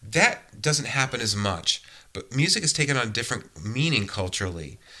 That doesn't happen as much. But music has taken on a different meaning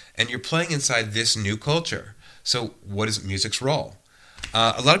culturally, and you're playing inside this new culture. So what is music's role?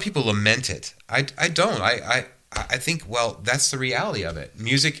 A lot of people lament it. I don't. I think, well, that's the reality of it.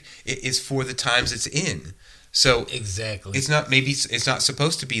 Music is for the times it's in. So exactly, it's not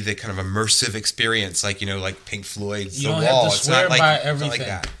supposed to be the kind of immersive experience like like Pink Floyd's The Wall. You don't have to swear by everything. It's not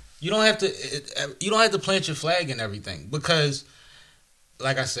like that. You don't have to plant your flag in everything, because,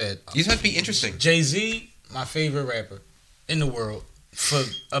 like I said, you just have to be interesting. Jay-Z, my favorite rapper in the world for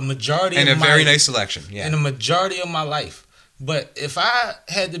a majority and of a my very nice selection. Yeah, in a majority of my life. But if I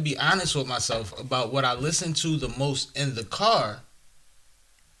had to be honest with myself about what I listen to the most in the car,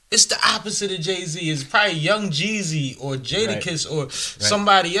 it's the opposite of Jay-Z. It's probably Young Jeezy or Jadakiss or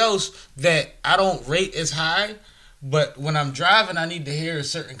somebody else that I don't rate as high. But when I'm driving, I need to hear a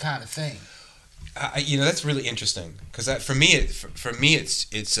certain kind of thing. That's really interesting because for me, it's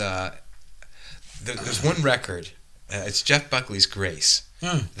there's one record. It's Jeff Buckley's Grace.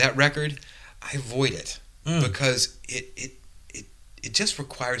 That record, I avoid it because it just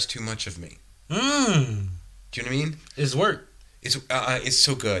requires too much of me. Do you know what I mean? It's work. It's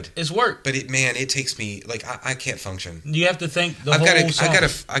so good. It's work. But it takes me like I can't function. You have to think the whole song.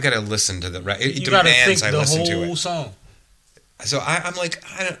 I gotta listen to the right. It you gotta demands think I listen to the it. whole song. So I'm like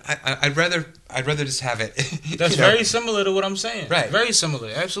I'd rather just have it. That's very similar to what I'm saying. Right. Very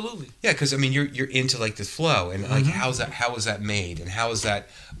similar. Absolutely. Yeah, because I mean you're into like this flow and like how was that made and how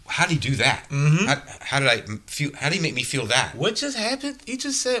do you do that? How do you make me feel that? What just happened? He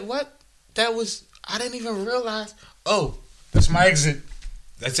just said what? I didn't even realize. Oh, that's my exit.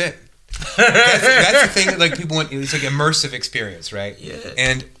 That's it. That's the thing that like people want. It's like immersive experience, right? Yeah.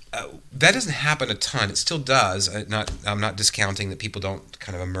 And that doesn't happen a ton. It still does. I'm not discounting that people don't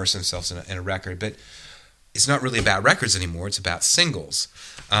kind of immerse themselves in a record, but it's not really about records anymore. It's about singles,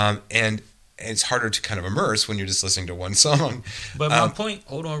 and it's harder to kind of immerse when you're just listening to one song. But my point.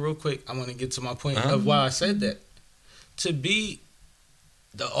 Hold on, real quick. I want to get to my point of why I said that. To be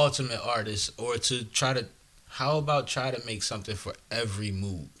the ultimate artist, or to try to make something for every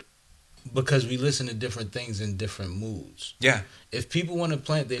mood? Because we listen to different things in different moods. Yeah. If people want to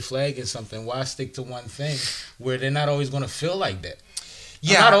plant their flag in something, why stick to one thing where they're not always going to feel like that?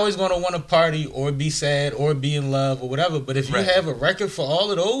 Yeah. I'm not always going to want to party or be sad or be in love or whatever. But if you have a record for all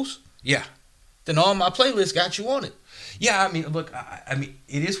of those, then all my playlists got you on it. Yeah, I mean, look, I mean,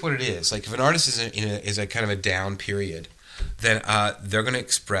 it is what it is. Like if an artist is a kind of a down period, then they're going to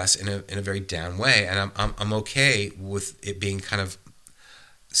express in a very down way, and I'm okay with it being kind of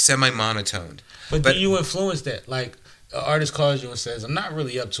semi-monotoned. But do you influence that? Like an artist calls you and says, "I'm not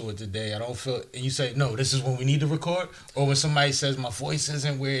really up to it today. I don't feel," and you say, "No, this is when we need to record," or when somebody says, "My voice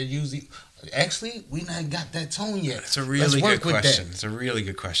isn't where it usually." Actually, we not got that tone yet. It's a really good question. It's a really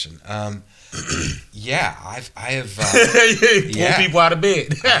good question. Yeah, I have. Pull people out of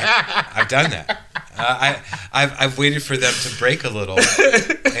bed. I've done that. I've waited for them to break a little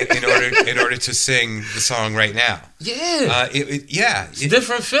in order to sing the song right now. Yeah. It's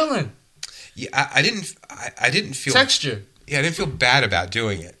different feeling. Yeah, I didn't feel texture. Yeah, I didn't feel bad about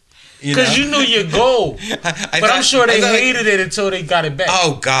doing it. Because you knew your goal. I'm sure they hated it until they got it back.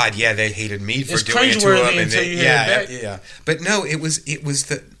 Oh God, yeah, they hated me for doing it to them. Until you had it back. Yeah. But no, it was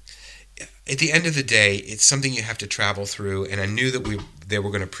the. At the end of the day, it's something you have to travel through, and I knew that they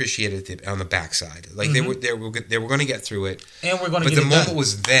were going to appreciate it on the backside. Like they were going to get through it, and we're going to. But the moment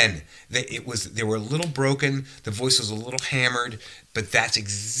was then. They were a little broken. The voice was a little hammered, but that's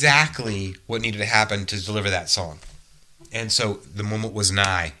exactly what needed to happen to deliver that song. And so the moment was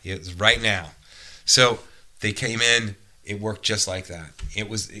nigh. It was right now. So they came in. It worked just like that. It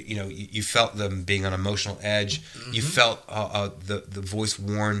was, you felt them being on emotional edge. Mm-hmm. You felt the voice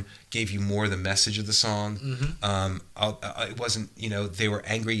worn gave you more the message of the song. Mm-hmm. It wasn't, they were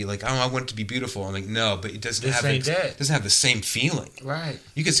angry. You're like, oh, I want it to be beautiful. I'm like, no, but it doesn't have the same feeling. Right.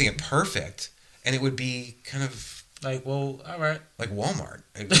 You could sing it perfect, and it would be kind of like, well, all right, like Walmart.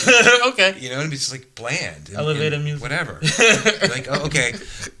 Okay. It'd be just like bland, elevator music, whatever. Like, oh, okay,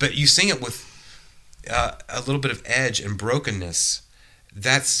 but you sing it with a little bit of edge and brokenness.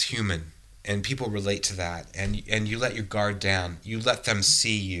 That's human, and people relate to that. And you let your guard down. You let them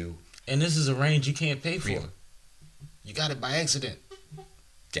see you. And this is a range you can't pay for. Real. You got it by accident.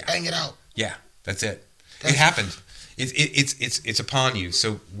 Yeah. Bang it out. Yeah, that's it. It happened. It's upon you.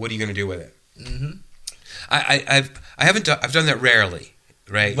 So what are you going to do with it? Mm-hmm. I've done that rarely,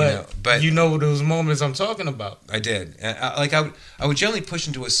 right? But you know those moments I'm talking about. I did. I would generally push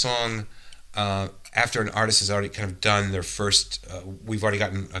into a song. After an artist has already kind of done their first, we've already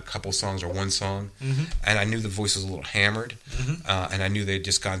gotten a couple songs or one song, and I knew the voice was a little hammered, and I knew they'd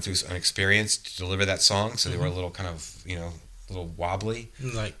just gone through an experience to deliver that song, so they were a little kind of, a little wobbly.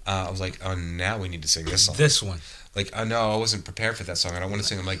 Like I was like, oh, now we need to sing this song. This one. Like, no, I wasn't prepared for that song. I don't want to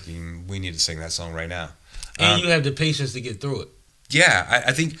sing. I'm like, we need to sing that song right now. And you have the patience to get through it. Yeah,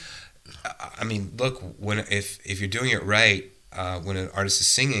 I think. I mean, look, if you're doing it right. When an artist is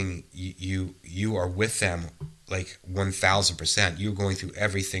singing, you are with them like 1,000%. You're going through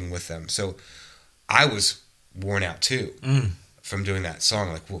everything with them. So I was worn out too from doing that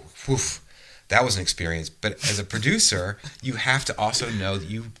song. Like, woof, that was an experience. But as a producer, you have to also know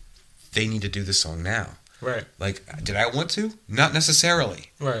that they need to do the song now. Right. Like, did I want to? Not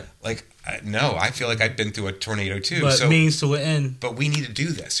necessarily. Right. Like, no, I feel like I've been through a tornado too. But so, means to an end. but we need to do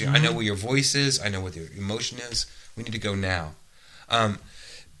this. You know, I know where your voice is. I know what your emotion is. We need to go now.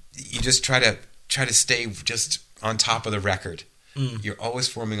 You just try to stay just on top of the record. You're always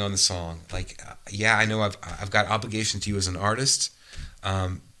forming on the song. Like, yeah, I know I've got obligation to you as an artist,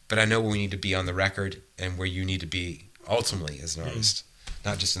 but I know where we need to be on the record and where you need to be ultimately as an artist,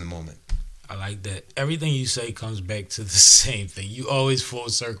 not just in the moment. I like that. Everything you say comes back to the same thing. You always full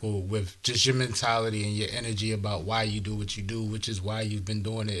circle with just your mentality and your energy about why you do what you do, which is why you've been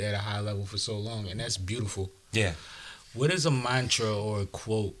doing it at a high level for so long, and that's beautiful. Yeah. What is a mantra or a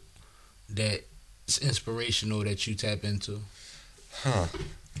quote that's inspirational that you tap into? Huh.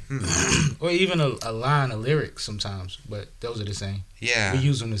 Or even a line, a lyric sometimes, but those are the same. Yeah. We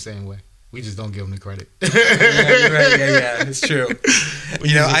use them the same way. We just don't give them the credit. Yeah, you're right. Yeah, it's true.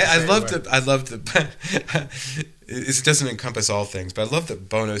 You know, I love the. It doesn't encompass all things, but I love that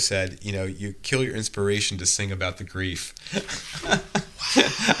Bono said, you know, you kill your inspiration to sing about the grief.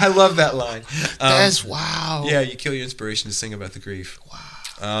 I love that line. That's wow. Yeah, you kill your inspiration to sing about the grief.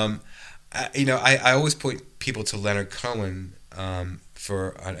 Wow. I always point people to Leonard Cohen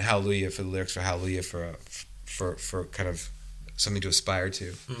for Hallelujah, for the lyrics for Hallelujah, for kind of something to aspire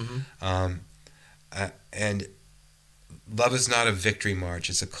to. And love is not a victory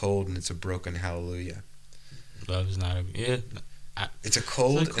march. It's a cold and it's a broken hallelujah. Love is not a it's a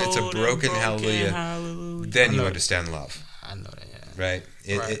cold, it's a broken hallelujah. Then you understand love. I know that. Yeah. Right.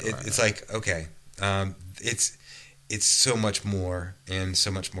 It's like, okay, it's so much more and so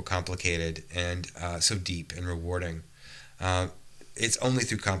much more complicated and so deep and rewarding. It's only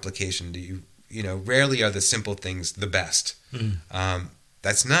through complication do you know, rarely are the simple things the best.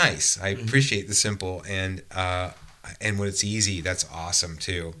 That's nice. I appreciate the simple, and when it's easy, that's awesome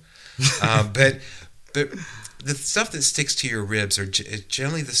too. But the stuff that sticks to your ribs are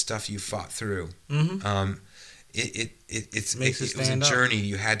generally the stuff you fought through. It was a journey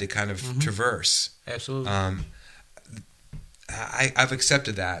you had to kind of traverse. Absolutely. I've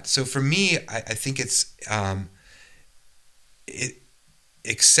accepted that. So for me, I think it's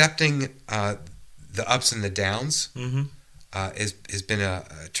accepting the ups and the downs has been a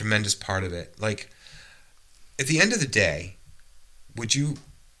tremendous part of it. Like, at the end of the day,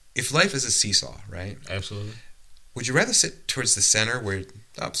 if life is a seesaw, right? Absolutely. Would you rather sit towards the center where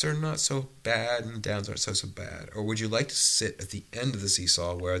the ups are not so bad and the downs aren't so bad? Or would you like to sit at the end of the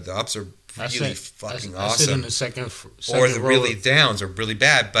seesaw where the ups are really fucking awesome? I sit in the second or the row. really downs are really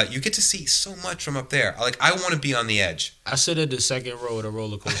bad, but you get to see so much from up there. Like, I want to be on the edge. I sit at the second row of the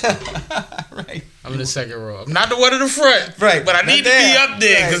roller coaster. Right. I'm in the second row. I'm not the one in the front. Right. But I need to be up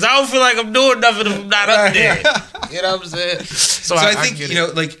there because I don't feel like I'm doing nothing if I'm not up there. You know what I'm saying? So I think, you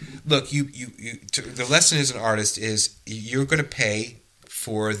know, like, look, you the lesson as an artist is you're going to pay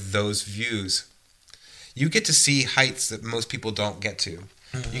for those views. You get to see heights that most people don't get to.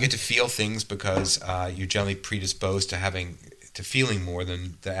 You get to feel things because you're generally predisposed to feeling more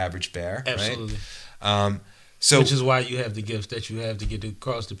than the average bear. Absolutely. Right? Which is why you have the gift that you have to get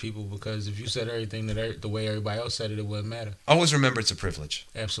across to people, because if you said everything the way everybody else said it, it wouldn't matter. Always remember it's a privilege.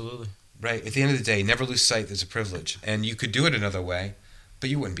 Absolutely. Right? At the end of the day, never lose sight that it's a privilege. And you could do it another way, but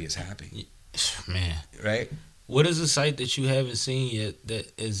you wouldn't be as happy. Man. Right? What is a sight that you haven't seen yet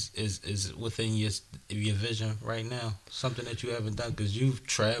that is within your vision right now? Something that you haven't done, because you've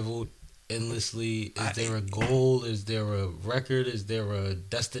traveled endlessly. Is there a goal? Is there a record? Is there a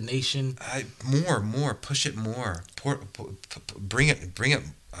destination? More. Push it more. Bring it.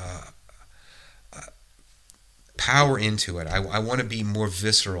 Power into it. I want to be more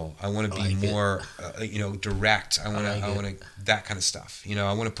visceral. I want to be more, direct. I want to that kind of stuff. You know,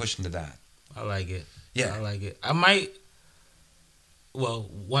 I want to push into that. I like it. Yeah, I like it. I might. Well,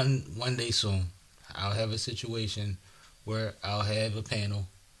 one day soon, I'll have a situation where I'll have a panel,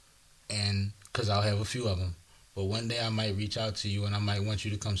 and because I'll have a few of them. But one day I might reach out to you, and I might want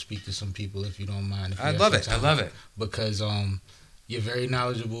you to come speak to some people if you don't mind. I love it. Because you're very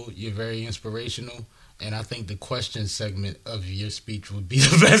knowledgeable. You're very inspirational. And I think the question segment of your speech would be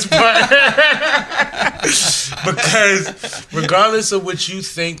the best part. Because regardless of what you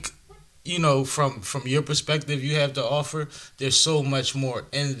think, you know, from your perspective you have to offer, there's so much more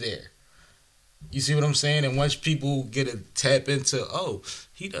in there. You see what I'm saying? And once people get a tap into,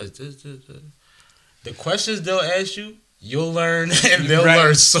 he does this. The questions they'll ask you, you'll learn, and they'll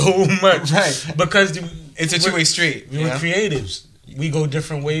learn so much. Right. Because it's a two-way street. We're creatives. We go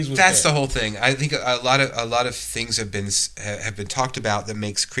different ways with That's the whole thing. I think a lot of things have been talked about that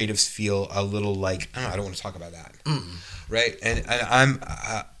makes creatives feel a little like, I don't want to talk about that. Right? And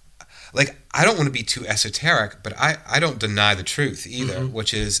like, I don't want to be too esoteric, but I don't deny the truth either,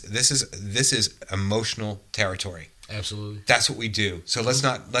 which is this is emotional territory. Absolutely. That's what we do. So let's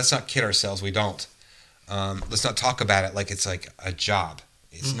not kid ourselves. We don't. Let's not talk about it like it's like a job.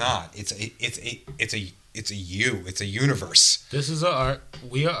 It's not. It's a universe. This is an art.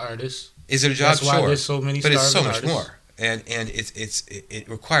 We are artists. Is it a job? That's why sure. there's so many but it's so starving much artists. more. And it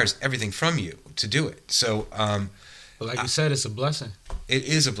requires everything from you to do it. So But like you said, it's a blessing. it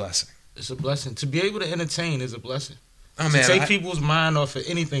is a blessing. It's a blessing. To be able to entertain is a blessing. Oh To man, take people's mind off of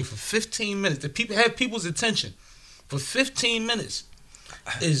anything for 15 minutes. To have people's attention for 15 minutes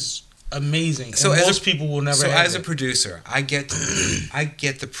is amazing. So and as most a- people will never so have as a that. producer, I get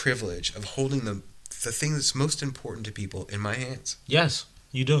the privilege of holding the thing that's most important to people in my hands. Yes,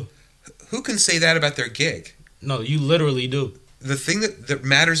 you do. Who can say that about their gig? No, you literally do. The thing that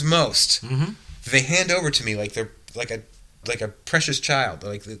matters most, Mm-hmm. they hand over to me like they're like a precious child.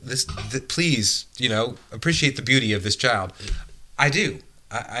 Like please, appreciate the beauty of this child. I do.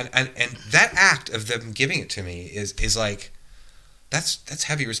 And that act of them giving it to me is like that's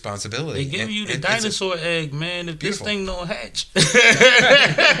heavy responsibility. They give you the And it's a- dinosaur egg, man. If Beautiful. this thing don't hatch,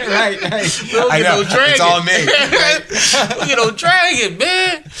 right. We'll I get know. no dragon. It's all me. Right? We'll get no dragon,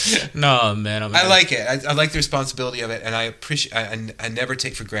 man. No, man. I like it. I like the responsibility of it, and I appreciate. I never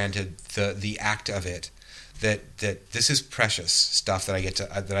take for granted the act of it. That this is precious stuff that I get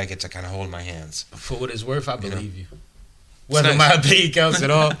to kind of hold in my hands. For what it's worth, I believe you. It's Whether nice. my opinion counts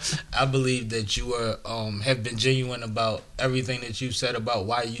at all, I believe that you are have been genuine about everything that you've said about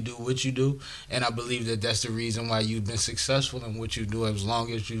why you do what you do, and I believe that that's the reason why you've been successful in what you do as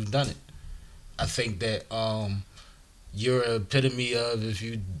long as you've done it. I think that you're an epitome of if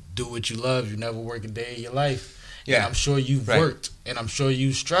you do what you love, you never work a day in your life. Yeah. And I'm sure you've Right. worked, and I'm sure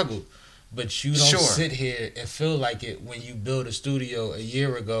you've struggled. But you don't Sure. sit here and feel like it when you build a studio a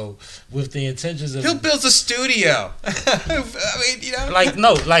year ago with the intentions of Who builds a studio? I mean, like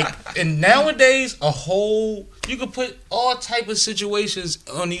no, like and nowadays you could put all type of situations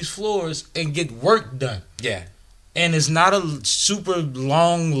on these floors and get work done. Yeah, And it's not a super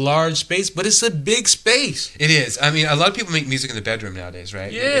long, large space, but it's a big space. it is. I mean, a lot of people make music in the bedroom nowadays,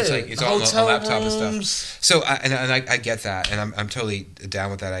 right? Yeah, it's like it's all on a hotel laptop and rooms. stuff. So, I get that, and I'm totally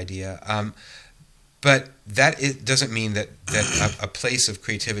down with that idea. But it doesn't mean that a place of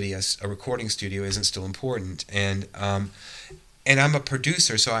creativity, as a recording studio, isn't still important. And I'm a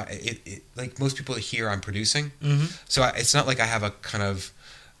producer, so like most people here, I'm producing. Mm-hmm. So it's not like I have a kind of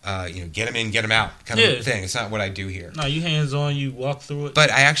get them in, get them out kind Yeah. of thing. It's not what I do here. No, you hands on, you walk through it.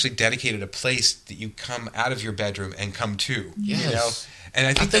 But I actually dedicated a place that you come out of your bedroom and come to. Yes. You know? And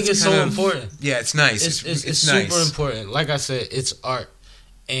I think, I think that's it's kind so of- important. Yeah, it's nice. It's nice. super important. Like I said, it's art.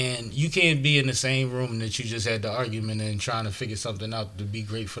 And you can't be in the same room that you just had the argument in trying to figure something out to be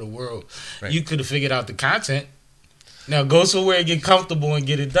great for the world. Right. You could have figured out the content. Now go somewhere and get comfortable and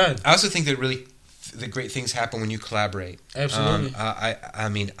get it done. I also think that really the great things happen when you collaborate. Absolutely. I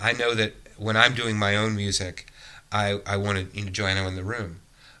mean, I know that when I'm doing my own music, I wanted Joanna in the room.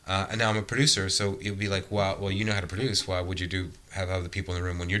 And now I'm a producer, so it would be like, well, you know how to produce. Why would you have other people in the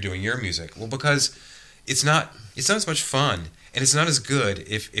room when you're doing your music? Well, because it's not as much fun, and it's not as good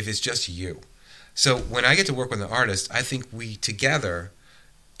if it's just you. So when I get to work with an artist, I think we together,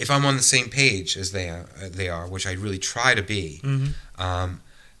 if I'm on the same page as they are, which I really try to be,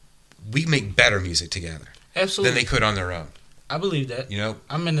 we make better music together Absolutely. than they could on their own. I believe that. You know,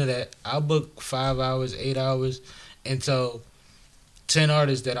 I'm into that. I'll book 5 hours, 8 hours, and tell 10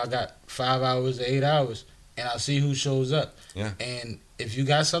 artists that I got 5 hours, 8 hours, and I'll see who shows up. Yeah. And if you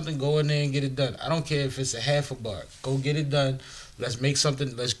got something, go in there and get it done. I don't care if it's a half a bar. Go get it done. Let's make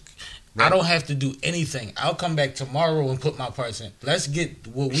something. I Right. don't have to do anything. I'll come back tomorrow and put my parts in. Let's get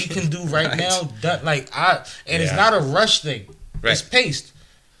what we can do right, Right. now done. It's Yeah. not a rush thing. Right. It's paced.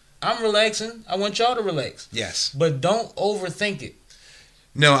 I'm relaxing. I want y'all to relax. yes. But don't overthink it.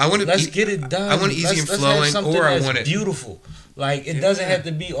 No, I want to. Let's get it done. I want it easy and Let's have flowing, something or I that's want it beautiful. Like it doesn't have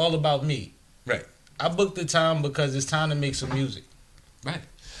to be all about me. Right. I booked the time because it's time to make some music. Right.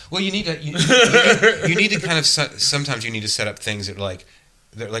 Well, you need to. You need to kind of. Sometimes you need to set up things that are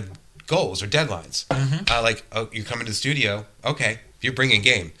like goals or deadlines. You come into the studio. Okay, you're bringing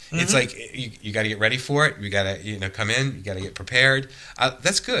game. It's like you got to get ready for it. You got to come in. You got to get prepared.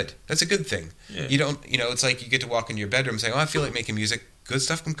 That's good. That's a good thing. Yeah. You don't. It's like you get to walk into your bedroom and say, "Oh, I feel like making music." Good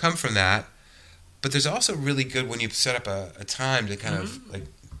stuff can come from that. But there's also really good when you set up a time to kind of like.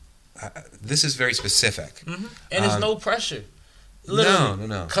 This is very specific. And it's no pressure. Literally,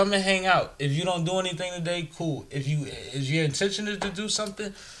 No. come and hang out. If you don't do anything today, cool. If your intention is to do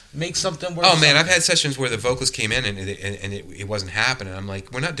something, make something work. Oh man, I've had sessions where the vocals came in and it wasn't happening. I'm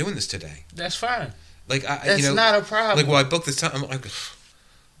like, we're not doing this today. That's fine. Like That's not a problem. Like, well, I booked this time. I'm like,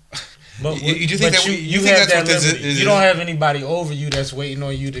 but you do think but that you think have that's that what this liberty. is? You don't have anybody over you that's waiting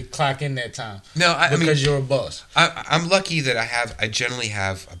on you to clock in that time. No, I mean, because you're a boss. I'm lucky that I generally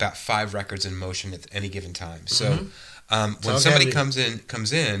have about 5 records in motion at any given time. So when somebody comes in,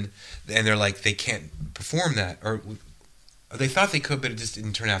 and they're like, they can't perform that, or they thought they could, but it just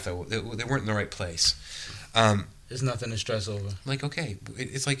didn't turn out that they weren't in the right place. There's nothing to stress over. Like, okay,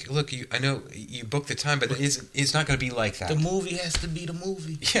 it's like, look, I know you booked the time, but it's not going to be like that. The movie has to be the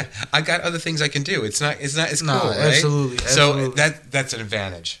movie. Yeah, I got other things I can do. It's cool, right? Absolutely. So that's an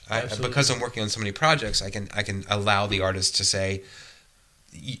advantage. Because I'm working on so many projects, I can allow the artist to say,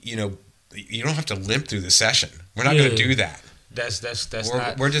 you know, you don't have to limp through the session. We're not going to do that.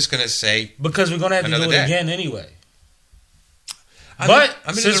 We're just going to say, because we're going to have to do it again anyway. But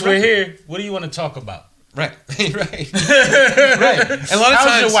since we're here, what do you want to talk about? Right. And a lot of How's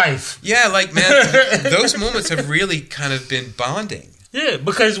times, your wife? Yeah, like, man, those moments have really kind of been bonding. Yeah,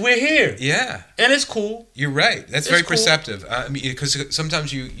 because we're here. Yeah, and it's cool. You're right. That's very perceptive. I mean, because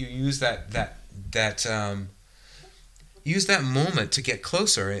sometimes you use that use that moment to get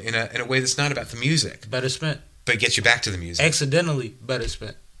closer in a way that's not about the music. Better spent. But it gets you back to the music. Accidentally better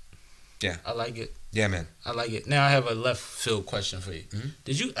spent. Yeah, I like it. Yeah, man, I like it. Now I have a left field question for you. Mm-hmm.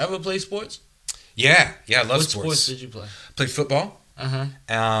 Did you ever play sports? Yeah, I love sports. What sports did you play? Played football. Uh-huh.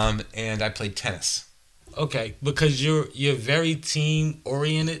 And I played tennis. Okay, because you're very team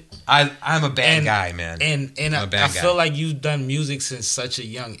oriented. I'm a bad guy, man. And I feel like you've done music since such a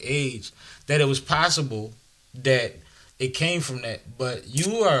young age that it was possible that it came from that. But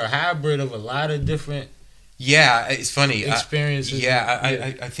you are a hybrid of a lot of different. Yeah, it's funny. Experiences.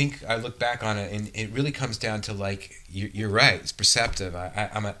 I think I look back on it, and it really comes down to, like, you're right. It's perceptive.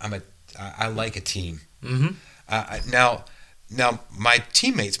 I like a team. Mm-hmm. Now, my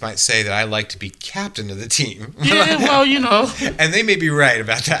teammates might say that I like to be captain of the team. Yeah, well, you know. And they may be right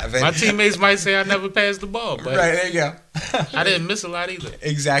about that. But my teammates might say I never passed the ball. But right, there you go. I didn't miss a lot either.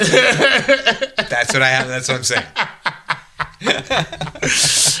 Exactly. That's what I have. That's what I'm saying.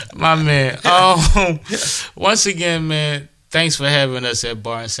 My man. Once again, man, thanks for having us at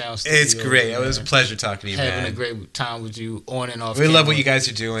Bar and Sound Studio. It's great. It was a pleasure talking to you, man. Having a great time with you on and off. We love what you guys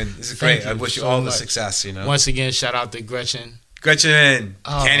are doing. This is great. I wish you all the success, you know. Once again, shout out to Gretchen,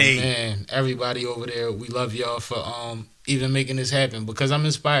 Kenny. Man, everybody over there. We love y'all for even making this happen, because I'm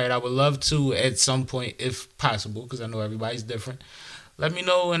inspired. I would love to at some point, if possible, because I know everybody's different. Let me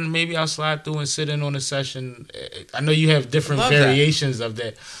know, and maybe I'll slide through and sit in on a session. I know you have different variations of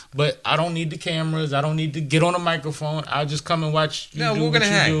that, but I don't need the cameras. I don't need to get on a microphone. I'll just come and watch you do what you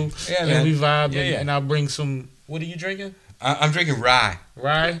do, and we vibe, and I'll bring some. What are you drinking? I'm drinking rye.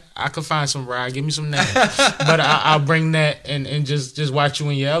 Rye? I could find some rye. Give me some now. But I'll bring that and just watch you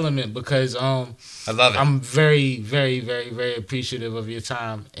in your element, because I love it. I'm very, very, very, very appreciative of your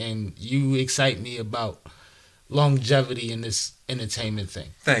time, and you excite me about longevity in this entertainment thing.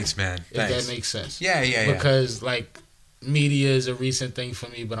 Thanks, man. If that makes sense. Yeah. Because, like, media is a recent thing for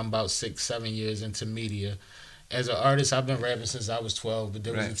me, but I'm about 6-7 years into media. As an artist, I've been rapping since I was 12, but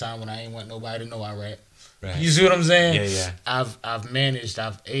there was a time when I ain't want nobody to know I rap. Right. You see what I'm saying? Yeah. I've managed,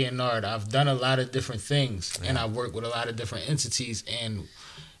 I've A&R'd, I've done a lot of different things, and I've worked with a lot of different entities, and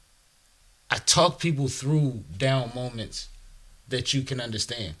I talk people through down moments that you can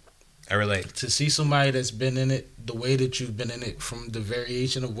understand. I relate. To see somebody that's been in it the way that you've been in it, from the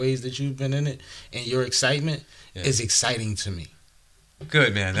variation of ways that you've been in it, and your excitement is exciting to me.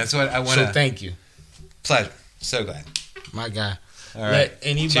 Good, man. That's what I want to... So thank you. Pleasure. So glad. My guy. All right. Let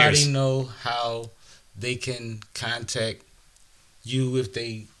anybody Cheers. know how they can contact you if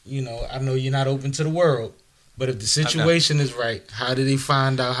they, I know you're not open to the world, but if the situation is right, how do they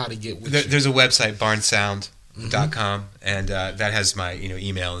find out how to get with you? There's a website, barnsound.com, and that has my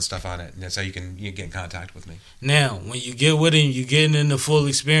email and stuff on it, and that's how you can get in contact with me. Now, when you get with him, you're getting in the full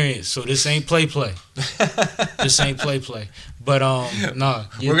experience, so this ain't play. This ain't play. But no,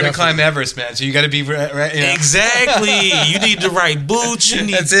 we're gonna climb Everest, man. So you got to be right. Exactly. You need the right boots. You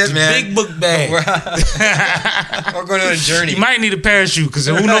need the big book bag. We're going on a journey. You might need a parachute, because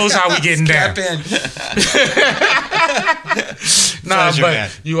who knows how we getting down. Pleasure, but man.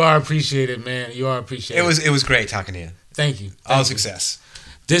 You are appreciated, man. You are appreciated. It was great talking to you. Thank you. All success.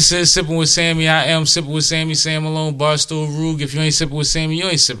 This is Sipping with Sammy. I am Sipping with Sammy, Sam Malone, Barstool Rug. If you ain't sipping with Sammy, you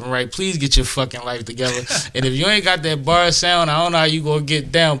ain't sipping right. Please get your fucking life together. And if you ain't got that bar sound, I don't know how you gonna get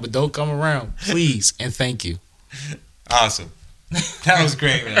down, but don't come around. Please and thank you. Awesome. That was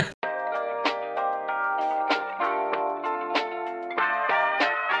great, man.